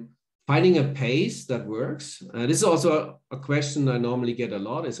 Finding a pace that works. This is also a question I normally get a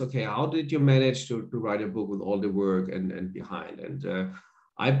lot is, okay, how did you manage to write a book with all the work and behind? And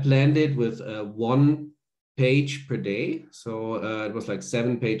I planned it with 1 page per day. So it was like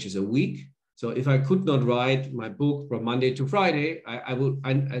 7 pages a week. So if I could not write my book from Monday to Friday,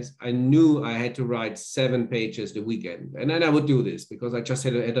 I knew I had to write 7 pages the weekend. And then I would do this because I just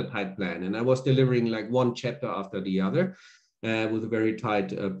had a tight plan. And I was delivering like one chapter after the other with a very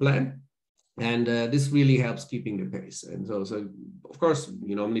tight plan. And this really helps keeping the pace. And so of course,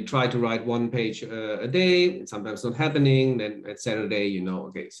 you normally try to write 1 page a day, sometimes not happening. Then at Saturday,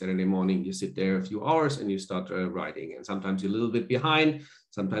 okay, Saturday morning, you sit there a few hours and you start writing. And sometimes you're a little bit behind.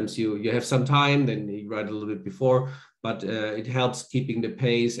 Sometimes you have some time, then you write a little bit before, but it helps keeping the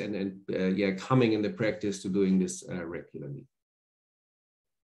pace and coming in the practice to doing this regularly.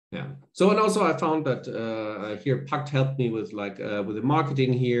 Yeah. So, and also I found that here Pact helped me with with the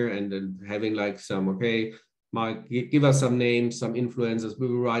marketing here and then having like some, okay, Mike, give us some names, some influencers, we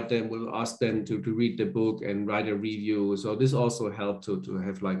will write them, we'll ask them to read the book and write a review. So this also helped to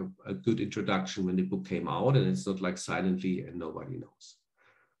have like a good introduction when the book came out, and it's not like silently and nobody knows.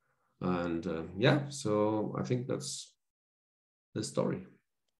 And so I think that's the story.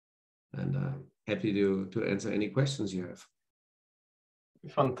 And happy to answer any questions you have.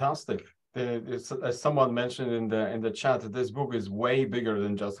 Fantastic. As someone mentioned in the chat, this book is way bigger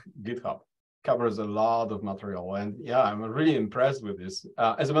than just GitHub. Covers a lot of material, and yeah, I'm really impressed with this.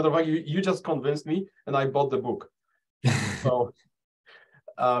 As a matter of fact, you just convinced me, and I bought the book. So,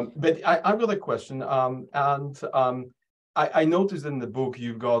 but I've got a question, I noticed in the book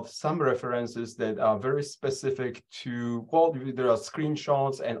you've got some references that are very specific to, well, there are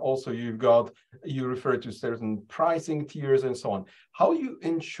screenshots, and also you refer to certain pricing tiers and so on. How you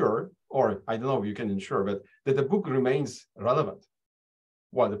ensure, or I don't know if you can ensure, but that the book remains relevant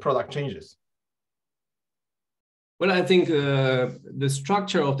while the product changes? Well, I think the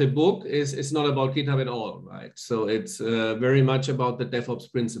structure of the book is not about GitHub at all, right? So it's very much about the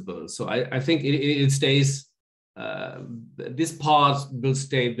DevOps principles. So I think it stays. This part will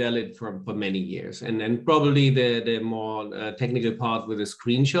stay valid for many years, and then probably the more technical part with the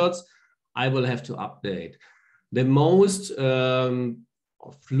screenshots I will have to update. The most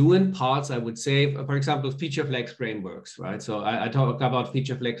fluent parts, I would say, for example, feature flags frameworks, right? So I talk about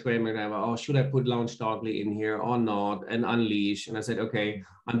feature flags framework, and I should I put launch darkly in here or not, and unleash, and I said, okay,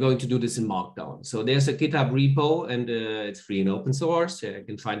 I'm going to do this in Markdown. So there's a GitHub repo, and it's free and open source. I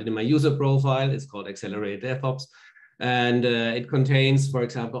can find it in my user profile. It's called Accelerate DevOps. And it contains, for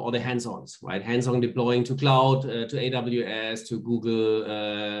example, all the hands-ons, right? Hands-on deploying to cloud, to AWS, to Google,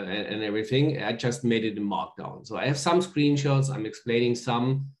 and everything. I just made it in Markdown. So I have some screenshots. I'm explaining some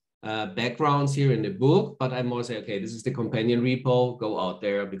backgrounds here in the book, but I more say, okay, this is the companion repo. Go out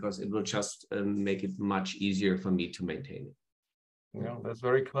there because it will just make it much easier for me to maintain it. Yeah, that's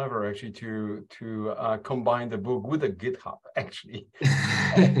very clever, actually, to combine the book with the GitHub, actually.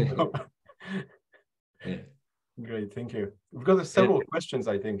 Yeah. Great, thank you. We've got several questions,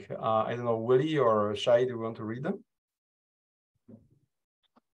 I think. I don't know, Willie or Shai, do you want to read them?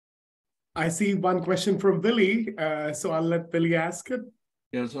 I see one question from Willie, so I'll let Willie ask it.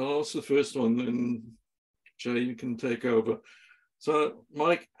 Yeah, so I'll ask the first one, and Jay, you can take over. So,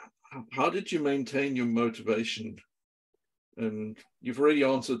 Mike, how did you maintain your motivation? And you've already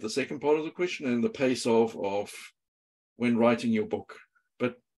answered the second part of the question and the pace of when writing your book,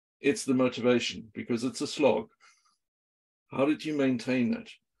 but it's the motivation because it's a slog. How did you maintain that?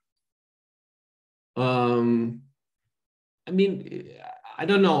 I mean, I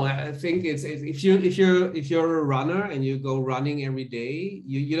don't know. I think it's if you're a runner and you go running every day,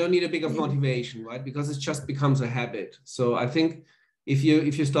 you don't need a big of motivation, right? Because it just becomes a habit. So I think if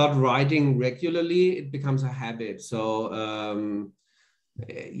you start writing regularly, it becomes a habit. So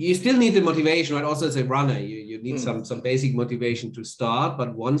you still need the motivation, right? Also as a runner, you need some basic motivation to start.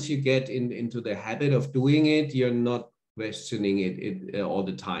 But once you get into the habit of doing it, you're not questioning it all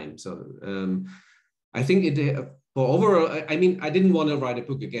the time. So I think for overall, I mean, I didn't want to write a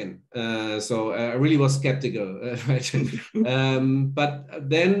book again. So I really was skeptical, right? But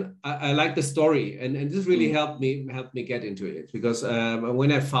then I liked the story, and this really helped me get into it, because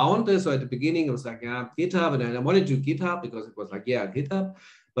when I found this, so at the beginning, it was like, yeah, GitHub, and I wanted to do GitHub because it was like, yeah, GitHub.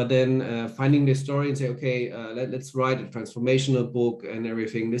 But then finding the story and say, okay, let's write a transformational book and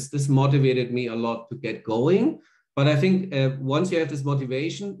everything. This motivated me a lot to get going. But I think once you have this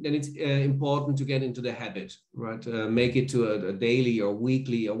motivation, then it's important to get into the habit, right? Make it to a daily or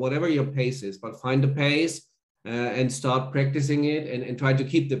weekly or whatever your pace is, but find the pace and start practicing it and try to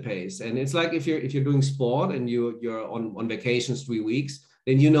keep the pace. And it's like if you're doing sport and you're on vacations 3 weeks,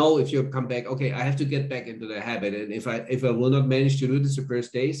 then you know if you come back, okay, I have to get back into the habit. And if I will not manage to do this the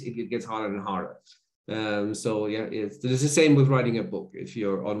first days, it gets harder and harder. So yeah, it's the same with writing a book. If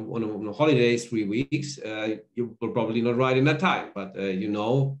you're on holidays 3 weeks, you will probably not write in that time, but you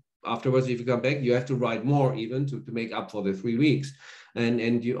know, afterwards, if you come back, you have to write more even to make up for the 3 weeks.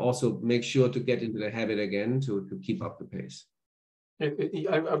 And you also make sure to get into the habit again to keep up the pace.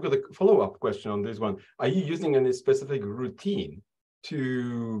 I've got a follow-up question on this one. Are you using any specific routine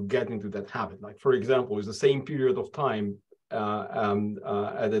to get into that habit? Like, for example, is the same period of time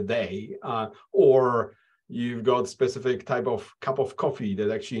at a day, or you've got specific type of cup of coffee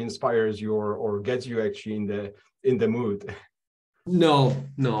that actually inspires you or gets you actually in the mood? No.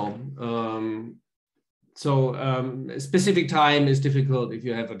 Specific time is difficult if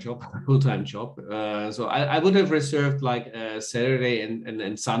you have a job, a full-time job. So I would have reserved like Saturday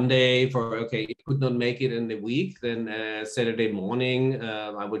and Sunday for, okay, you could not make it in the week, then Saturday morning,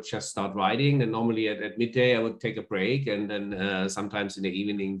 I would just start writing. Then normally at midday, I would take a break, and then sometimes in the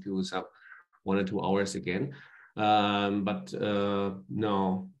evening do some 1 or 2 hours again.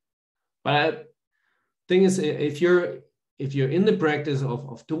 No. But thing is, if you're in the practice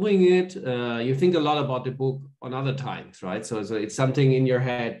of doing it, you think a lot about the book on other times, right? So it's something in your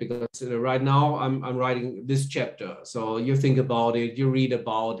head, because right now I'm writing this chapter. So you think about it, you read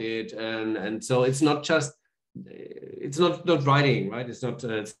about it, and so it's not just, it's not writing, right? It's not,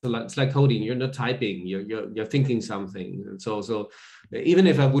 it's like coding. You're not typing, you're thinking something. And so even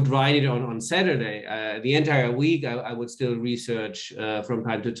if I would write it on Saturday, the entire week, I would still research from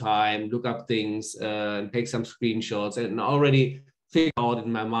time to time, look up things, and take some screenshots, and already figure out in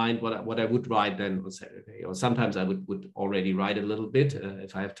my mind what I would write then on Saturday. Or sometimes I would already write a little bit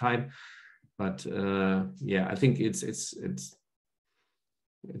if I have time. But yeah, I think it's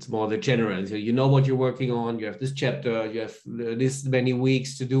more the general. So you know what you're working on. You have this chapter. You have this many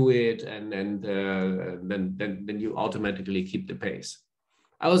weeks to do it, and then you automatically keep the pace.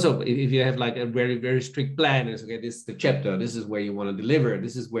 Also, if you have like a very, very strict plan, it's okay, this is the chapter, this is where you want to deliver,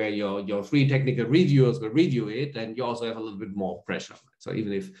 this is where your 3 technical reviewers will review it, and you also have a little bit more pressure. So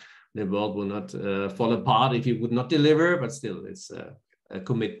even if the world will not fall apart if you would not deliver, but still it's a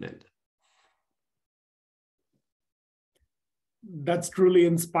commitment. That's truly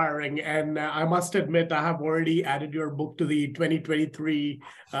inspiring. And I must admit, I have already added your book to the 2023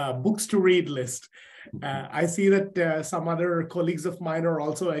 books to read list. I see that some other colleagues of mine are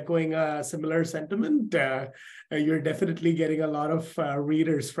also echoing a similar sentiment. You're definitely getting a lot of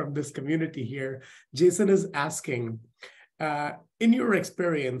readers from this community here. Jason is asking, in your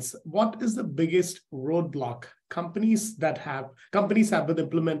experience, what is the biggest roadblock companies have with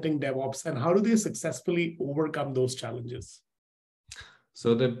implementing DevOps, and how do they successfully overcome those challenges?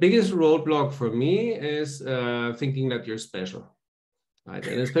 So the biggest roadblock for me is thinking that you're special, right?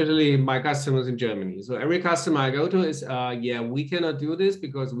 And especially my customers in Germany. So every customer I go to is, yeah, we cannot do this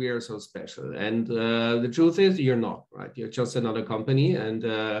because we are so special. And the truth is, you're not, right? You're just another company, and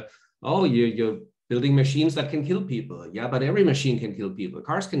you're building machines that can kill people. Yeah, but every machine can kill people.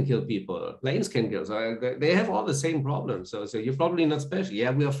 Cars can kill people. Planes can kill. So they have all the same problems. So you're probably not special.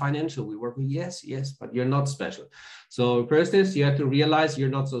 Yeah, we are financial. We work with, yes, but you're not special. So first is you have to realize you're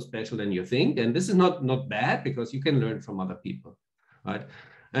not so special than you think. And this is not bad, because you can learn from other people, right?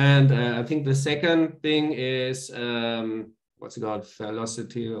 And I think the second thing is, what's it called?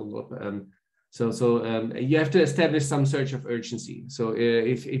 Velocity or what? So you have to establish some sort of urgency. So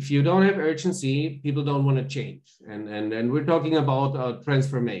if you don't have urgency, people don't want to change. And we're talking about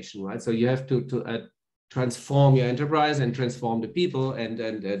transformation, right? So you have to transform your enterprise and transform the people,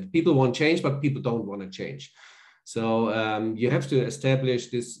 and people want change, but people don't want to change. So you have to establish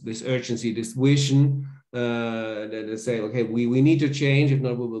this urgency, this vision, that say, okay, we need to change, if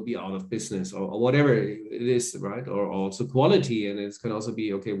not we will be out of business, or whatever it is, right? Or also quality, and it can also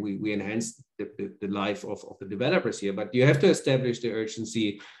be, okay, we enhance the life of the developers here, but you have to establish the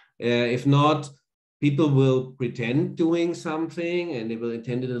urgency. If not, people will pretend doing something, and they will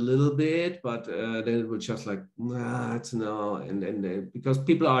intend it a little bit, but then it will just like, it's no, and because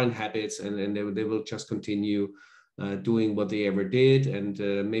people are in habits, and they will just continue doing what they ever did, and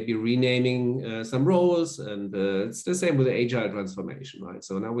maybe renaming some roles. And it's the same with the agile transformation, right?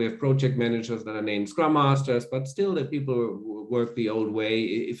 So now we have project managers that are named Scrum Masters, but still the people work the old way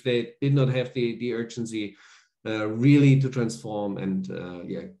if they did not have the urgency really to transform and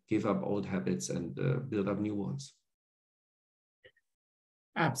give up old habits and build up new ones.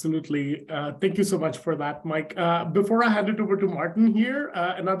 Absolutely. Thank you so much for that, Mike. Before I hand it over to Martin here,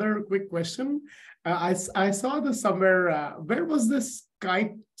 another quick question. I saw this somewhere. Where was this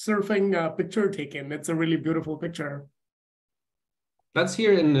kite surfing picture taken? It's a really beautiful picture. That's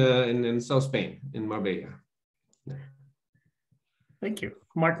here in South Spain, in Marbella. Yeah. Thank you.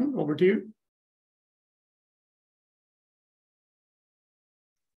 Martin, over to you.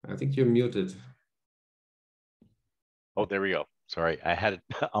 I think you're muted. Oh, there we go. Sorry, I had it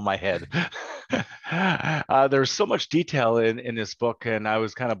on my head. There's so much detail in this book, and I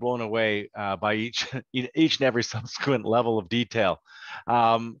was kind of blown away by each and every subsequent level of detail.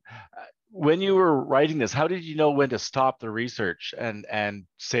 When you were writing this, how did you know when to stop the research and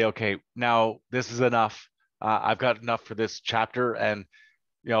say, okay, now this is enough. I've got enough for this chapter, and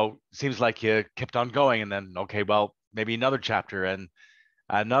seems like you kept on going, and then okay, well, maybe another chapter and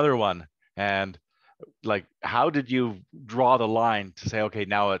another one, and like, how did you draw the line to say, okay,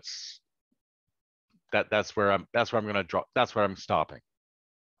 now it's that's where I'm going to draw, that's where I'm stopping?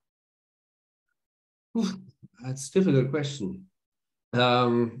 That's a difficult question.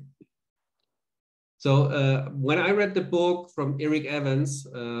 When I read the book from Eric Evans,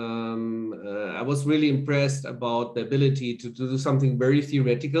 I was really impressed about the ability to do something very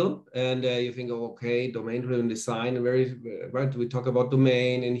theoretical. And you think, oh, okay, domain-driven design, right? We talk about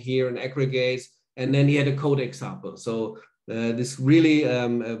domain in here and aggregates, and then he had a code example. So this really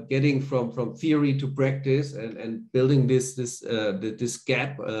getting from theory to practice and building this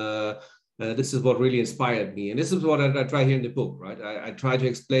gap. This is what really inspired me, and this is what I try here in the book, right? I try to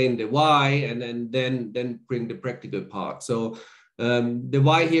explain the why, and then bring the practical part. So the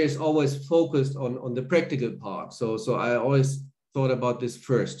why here is always focused on the practical part. So I always thought about this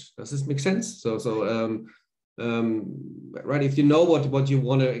first. Does this make sense? Right, if you know what you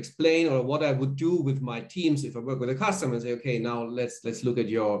want to explain, or what I would do with my teams if I work with a customer and say, okay, now let's look at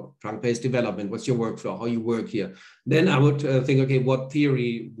your trunk-based development. What's your workflow? How you work here? Then I would think, okay, what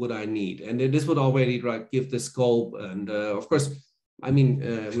theory would I need? And this would already give the scope. And of course, I mean,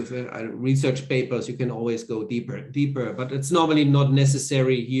 with research papers, you can always go deeper, but it's normally not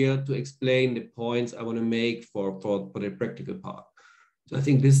necessary here to explain the points I want to make for the practical part. So I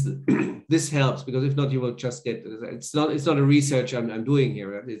think this helps, because if not, you will just get, it's not a research I'm doing here.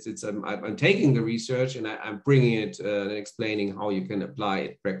 Right? I'm taking the research and I'm bringing it and explaining how you can apply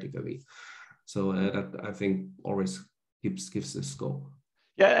it practically. So that, I think, always gives the scope.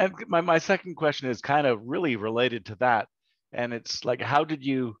 Yeah, and my second question is kind of really related to that, and it's like, how did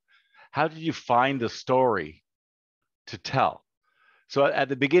you find the story to tell? So at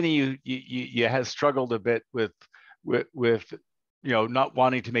the beginning, you had struggled a bit with not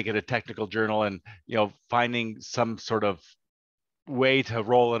wanting to make it a technical journal, and finding some sort of way to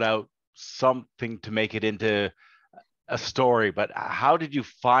roll it out, something to make it into a story. But how did you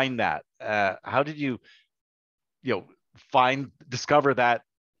find that? How did you discover that?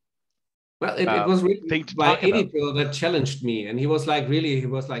 Well, it was really my editor that challenged me, and he was like,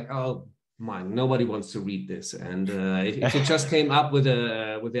 oh man, nobody wants to read this. And if you just came up with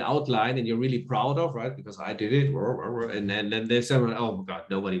the outline and you're really proud of, right? Because I did it, and then there's someone, oh my God,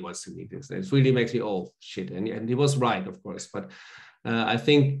 nobody wants to read this. It really makes me, oh shit. And he was right, of course. But I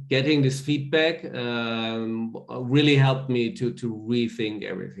think getting this feedback really helped me to rethink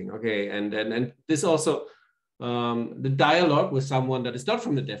everything. Okay, and this also. The dialogue with someone that is not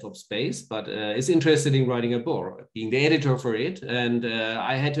from the DevOps space, but is interested in writing a book, being the editor for it. And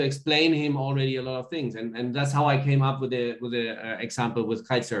I had to explain him already a lot of things. And that's how I came up with the example with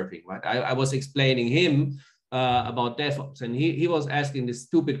kite surfing, right? I was explaining him about DevOps, and he was asking these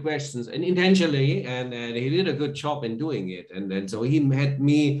stupid questions, and intentionally, and he did a good job in doing it. And so he had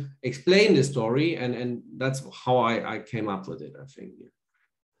me explain the story, and that's how I came up with it, I think. Yeah.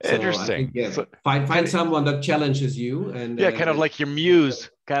 So interesting. I think, so, find someone that challenges you, and kind of like your muse,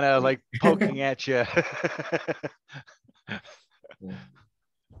 kind of like poking at you.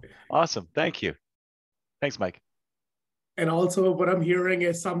 Awesome, thank you. Thanks, Mike. And also, what I'm hearing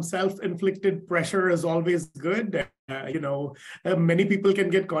is some self-inflicted pressure is always good. Many people can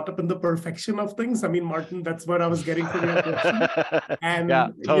get caught up in the perfection of things. I mean, Martin, that's what I was getting from your question. And yeah,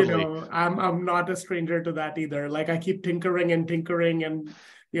 totally. I'm not a stranger to that either. Like, I keep tinkering and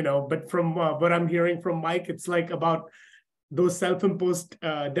but from what I'm hearing from Mike, it's like about those self-imposed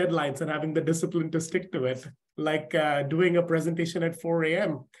deadlines and having the discipline to stick to it, like doing a presentation at 4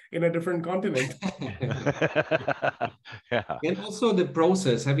 a.m. in a different continent. Yeah. And also the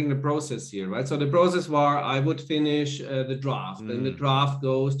process, having the process here, right? So the process where I would finish the draft, and the draft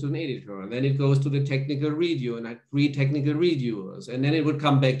goes to an editor, and then it goes to the technical review, and I had 3 technical reviewers, and then it would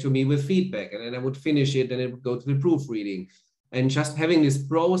come back to me with feedback, and then I would finish it, and it would go to the proofreading. And just having this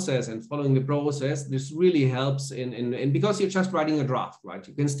process and following the process, this really helps in because you're just writing a draft, right?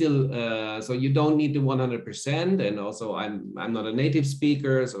 You can still, so you don't need the 100%. And also I'm not a native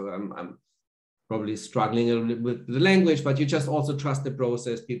speaker, so probably struggling a little bit with the language, but you just also trust the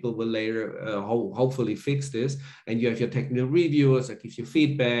process. People will later hopefully fix this, and you have your technical reviewers that give you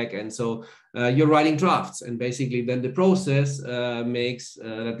feedback, and so you're writing drafts, and basically then the process makes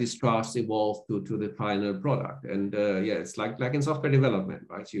that these drafts evolve to the final product. And yeah, it's like in software development,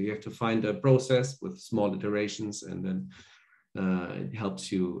 right? You have to find a process with small iterations, and then it helps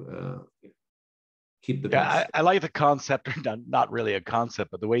you keep the pace. Yeah, I like the concept, or not really a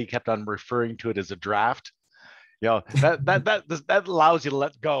concept, but the way you kept on referring to it as a draft. You know, that allows you to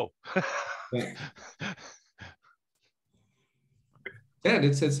let go. Yeah. Yeah,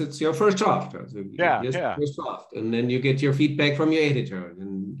 it's your first draft. So Yeah. First draft, and then you get your feedback from your editor, and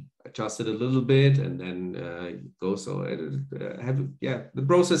adjust it a little bit, and then go. So the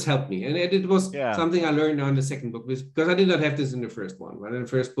process helped me, and it was something I learned now in the second book, because I did not have this in the first one. Right? In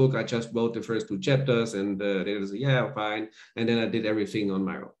the first book, I just wrote the first 2 chapters, and they was fine, and then I did everything on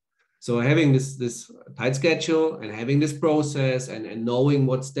my own. So having this tight schedule and having this process and knowing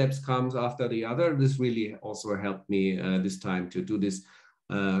what steps comes after the other, this really also helped me this time to do this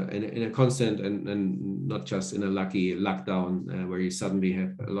in a constant and not just in a lucky lockdown where you suddenly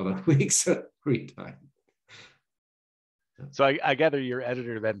have a lot of weeks of free time. So I gather your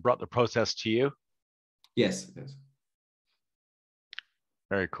editor then brought the process to you? Yes.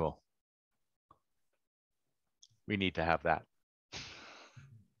 Very cool. We need to have that.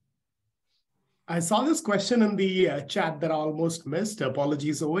 I saw this question in the chat that I almost missed.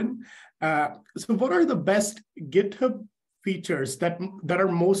 Apologies, Owen. So what are the best GitHub features that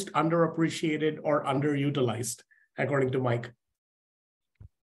are most underappreciated or underutilized, according to Mike?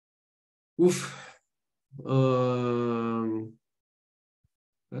 Oof.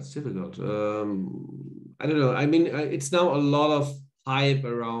 That's difficult. I don't know. I mean, it's now a lot of hype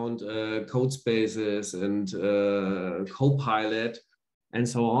around code spaces and Copilot and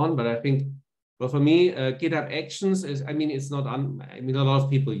so on, but I think, well, for me, GitHub Actions is, I mean, it's not, a lot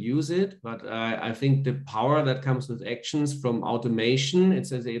of people use it, but I think the power that comes with Actions from automation,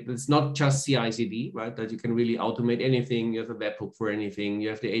 it's not just CI/CD, right? That you can really automate anything. You have a webhook for anything. You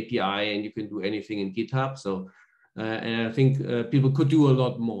have the API, and you can do anything in GitHub. So, and I think people could do a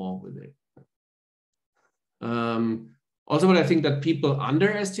lot more with it. Also, what I think that people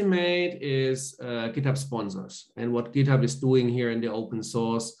underestimate is GitHub sponsors and what GitHub is doing here in the open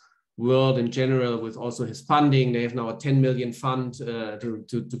source world in general, with also his funding. They have now a 10 million fund to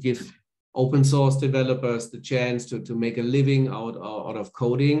give open source developers the chance to make a living out of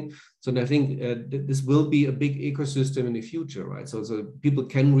coding. So I think this will be a big ecosystem in the future, right? So people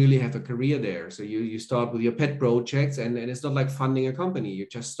can really have a career there. So you start with your pet projects, and it's not like funding a company. You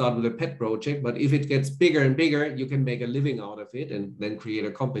just start with a pet project, but if it gets bigger and bigger, you can make a living out of it and then create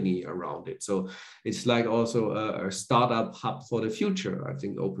a company around it. So it's like also a startup hub for the future, I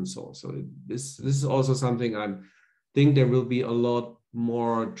think, open source. So this is also something I think there will be a lot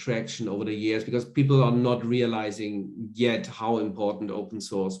more traction over the years, because people are not realizing yet how important open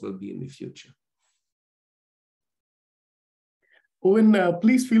source will be in the future. Owen,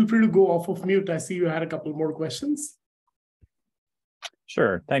 please feel free to go off of mute. I see you had a couple more questions.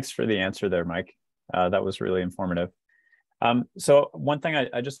 Sure. Thanks for the answer there, Mike. That was really informative. So one thing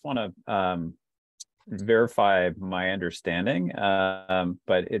I just want to verify my understanding,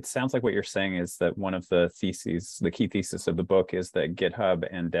 but it sounds like what you're saying is that one of the theses, the key thesis of the book, is that GitHub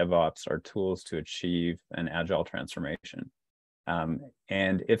and DevOps are tools to achieve an agile transformation.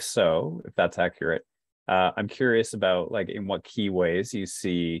 And if so, if that's accurate, I'm curious about, like, in what key ways you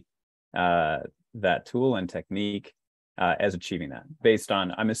see that tool and technique as achieving that, based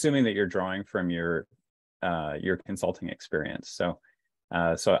on, I'm assuming that you're drawing from your consulting experience. So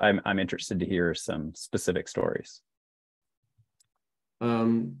I'm interested to hear some specific stories.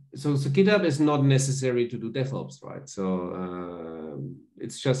 So GitHub is not necessary to do DevOps, right? So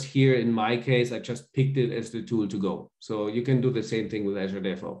it's just here in my case, I just picked it as the tool to go. So you can do the same thing with Azure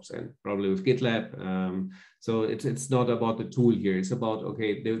DevOps and probably with GitLab. So it's not about the tool here. It's about,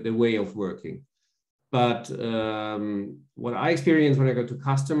 okay, the way of working. But what I experience when I go to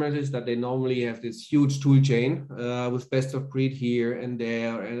customers is that they normally have this huge tool chain with best of breed here and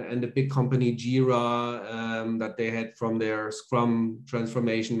there, and the big company Jira that they had from their Scrum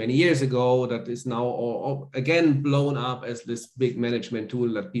transformation many years ago, that is now all again blown up as this big management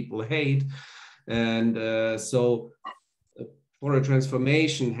tool that people hate. And so for a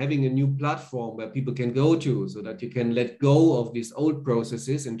transformation, having a new platform where people can go to, so that you can let go of these old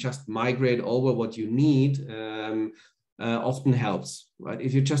processes and just migrate over what you need, often helps, right?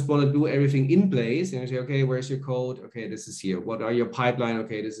 If you just want to do everything in place and you say, okay, where's your code? Okay, this is here. What are your pipeline?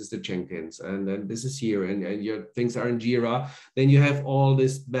 Okay, this is the Jenkins, and then this is here, and your things are in Jira. Then you have all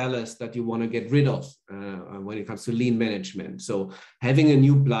this ballast that you want to get rid of when it comes to lean management. So having a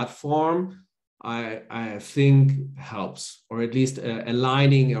new platform, I think helps, or at least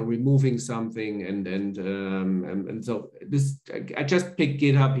aligning or removing something, and so this I just picked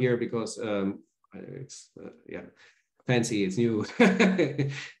GitHub here because it's fancy, it's new,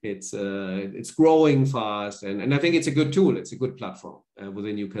 it's growing fast, and I think it's a good tool. It's a good platform with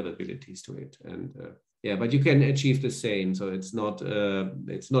the new capabilities to it, and yeah, but you can achieve the same. So it's not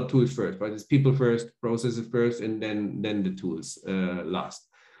tools first, but it's people first, processes first, and then the tools last.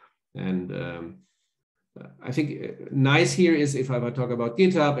 And I think nice here is if I talk about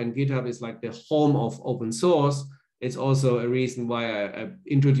GitHub, and GitHub is like the home of open source. It's also a reason why I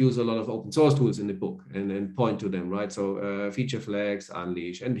introduce a lot of open source tools in the book and point to them, right? So feature flags,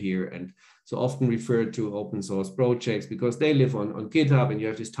 unleash, and here, and so often referred to open source projects because they live on GitHub, and you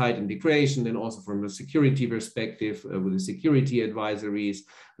have this tight integration, and also from a security perspective with the security advisories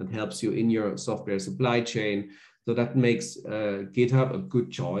that helps you in your software supply chain. So that makes GitHub a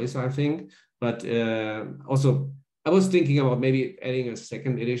good choice, I think. But also, I was thinking about maybe adding a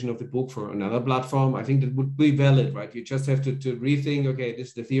second edition of the book for another platform. I think that would be valid, right? You just have to rethink, okay, this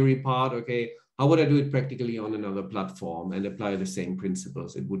is the theory part. Okay, how would I do it practically on another platform and apply the same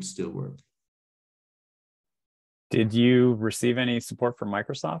principles? It would still work. Did you receive any support from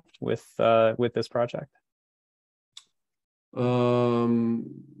Microsoft with this project?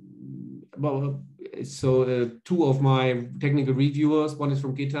 Well, so two of my technical reviewers, one is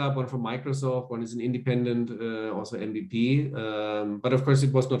from GitHub, one from Microsoft, one is an independent, also MVP. But of course,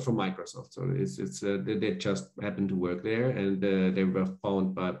 it was not from Microsoft. So they just happened to work there, and they were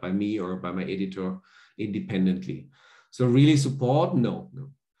found by me or by my editor independently. So really support, no.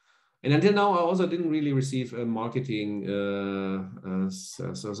 And until now, I also didn't really receive marketing.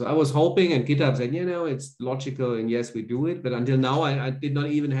 So I was hoping, and GitHub said, it's logical, and yes, we do it. But until now, I did not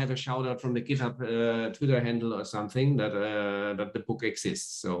even have a shout out from the GitHub Twitter handle or something that the book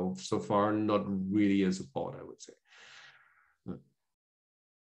exists. So far, not really a support, I would say.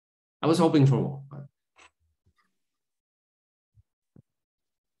 I was hoping for more.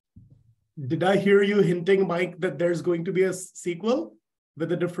 Did I hear you hinting, Mike, that there's going to be a sequel with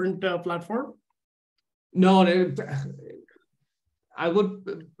a different platform? No,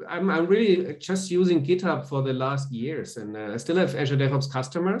 I'm really just using GitHub for the last years, and I still have Azure DevOps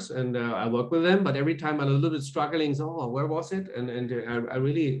customers, and I work with them, but every time I'm a little bit struggling, so where was it? And I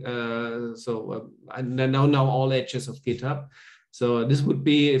really, I know all edges of GitHub. So this would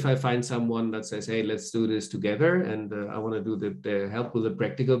be if I find someone that says, hey, let's do this together, and I want to do the help with the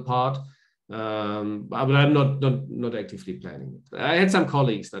practical part. But I'm not actively planning it. I had some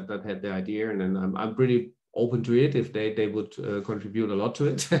colleagues that had the idea, and then I'm pretty open to it if they would contribute a lot to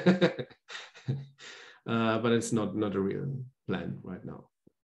it. But it's not a real plan right now.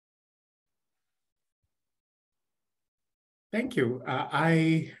 Thank you.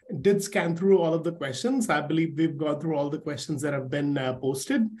 I did scan through all of the questions. I believe we've gone through all the questions that have been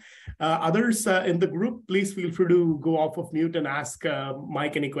posted. Others in the group, please feel free to go off of mute and ask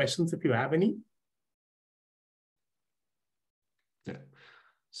Mike any questions if you have any. Yeah.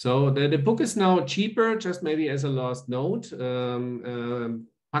 So the book is now cheaper, just maybe as a last note.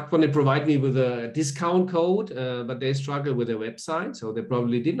 Pack wanted to provide me with a discount code, but they struggle with their website. So they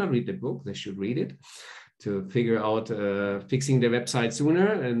probably did not read the book. They should read it to figure out fixing the website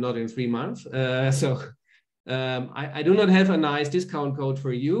sooner and not in 3 months. I do not have a nice discount code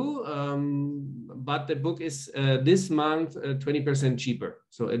for you, but the book is this month 20% cheaper.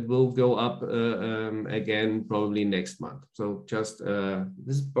 So it will go up again probably next month. So just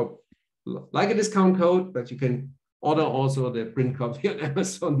this is like a discount code, but you can order also the print copy on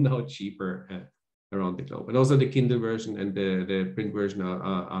Amazon now cheaper around the globe. And also the Kindle version and the print version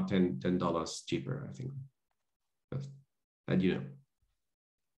are $10 cheaper, I think. And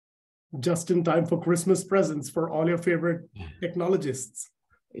just in time for Christmas presents for all your favorite technologists.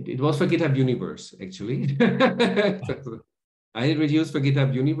 It was for GitHub Universe, actually. I had reduced for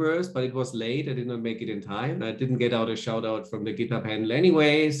GitHub Universe, but it was late. I did not make it in time. I didn't get out a shout out from the GitHub handle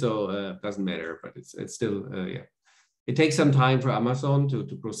anyway, so it doesn't matter, but it's still, yeah. It takes some time for Amazon to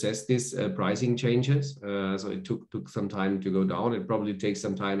process these pricing changes. So it took some time to go down. It probably takes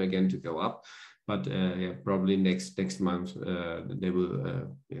some time again to go up. But yeah, probably next month they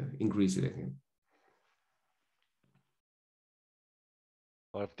will increase it again.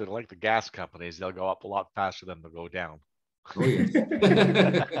 Well, if they're like the gas companies, they'll go up a lot faster than they'll go down. Oh yes.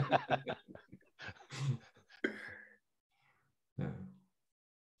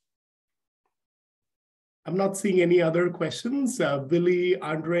 I'm not seeing any other questions. Billy,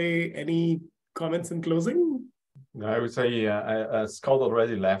 Andre, any comments in closing? I would say Scott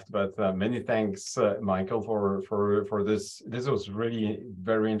already left, but many thanks, Michael, for this. This was really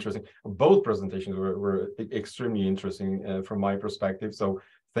very interesting. Both presentations were extremely interesting from my perspective. So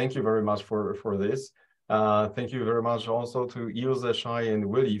thank you very much for this. Thank you very much also to Ilse, Shai, and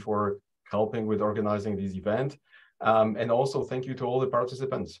Willie for helping with organizing this event. And also thank you to all the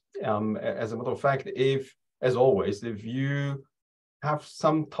participants. As a matter of fact, as always, if you have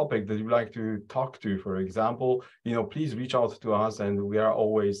some topic that you'd like to talk to, for example, please reach out to us, and we are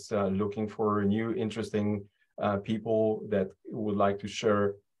always looking for new, interesting people that would like to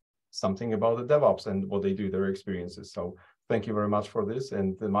share something about the DevOps and what they do, their experiences. So thank you very much for this.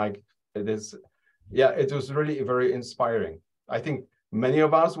 And Mike, it was really very inspiring. I think many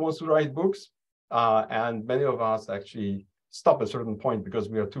of us want to write books, and many of us actually stop at a certain point because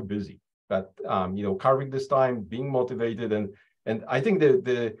we are too busy. But carving this time, being motivated, and I think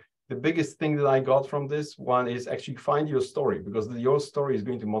the biggest thing that I got from this one is actually find your story, because your story is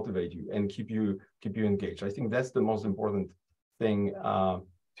going to motivate you and keep you engaged. I think that's the most important thing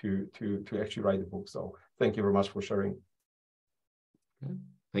to actually write the book. So thank you very much for sharing.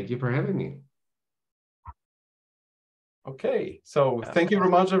 Thank you for having me. Okay, so thank you very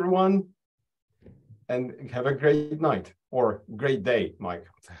much, everyone, and have a great night or great day, Mike.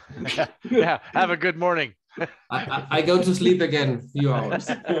 Yeah, have a good morning. I go to sleep again a few hours.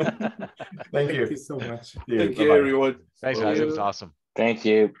 Thank you so much. Thank you, everyone. Thanks, guys. It was awesome. Thank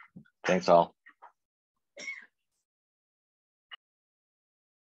you. Thanks all.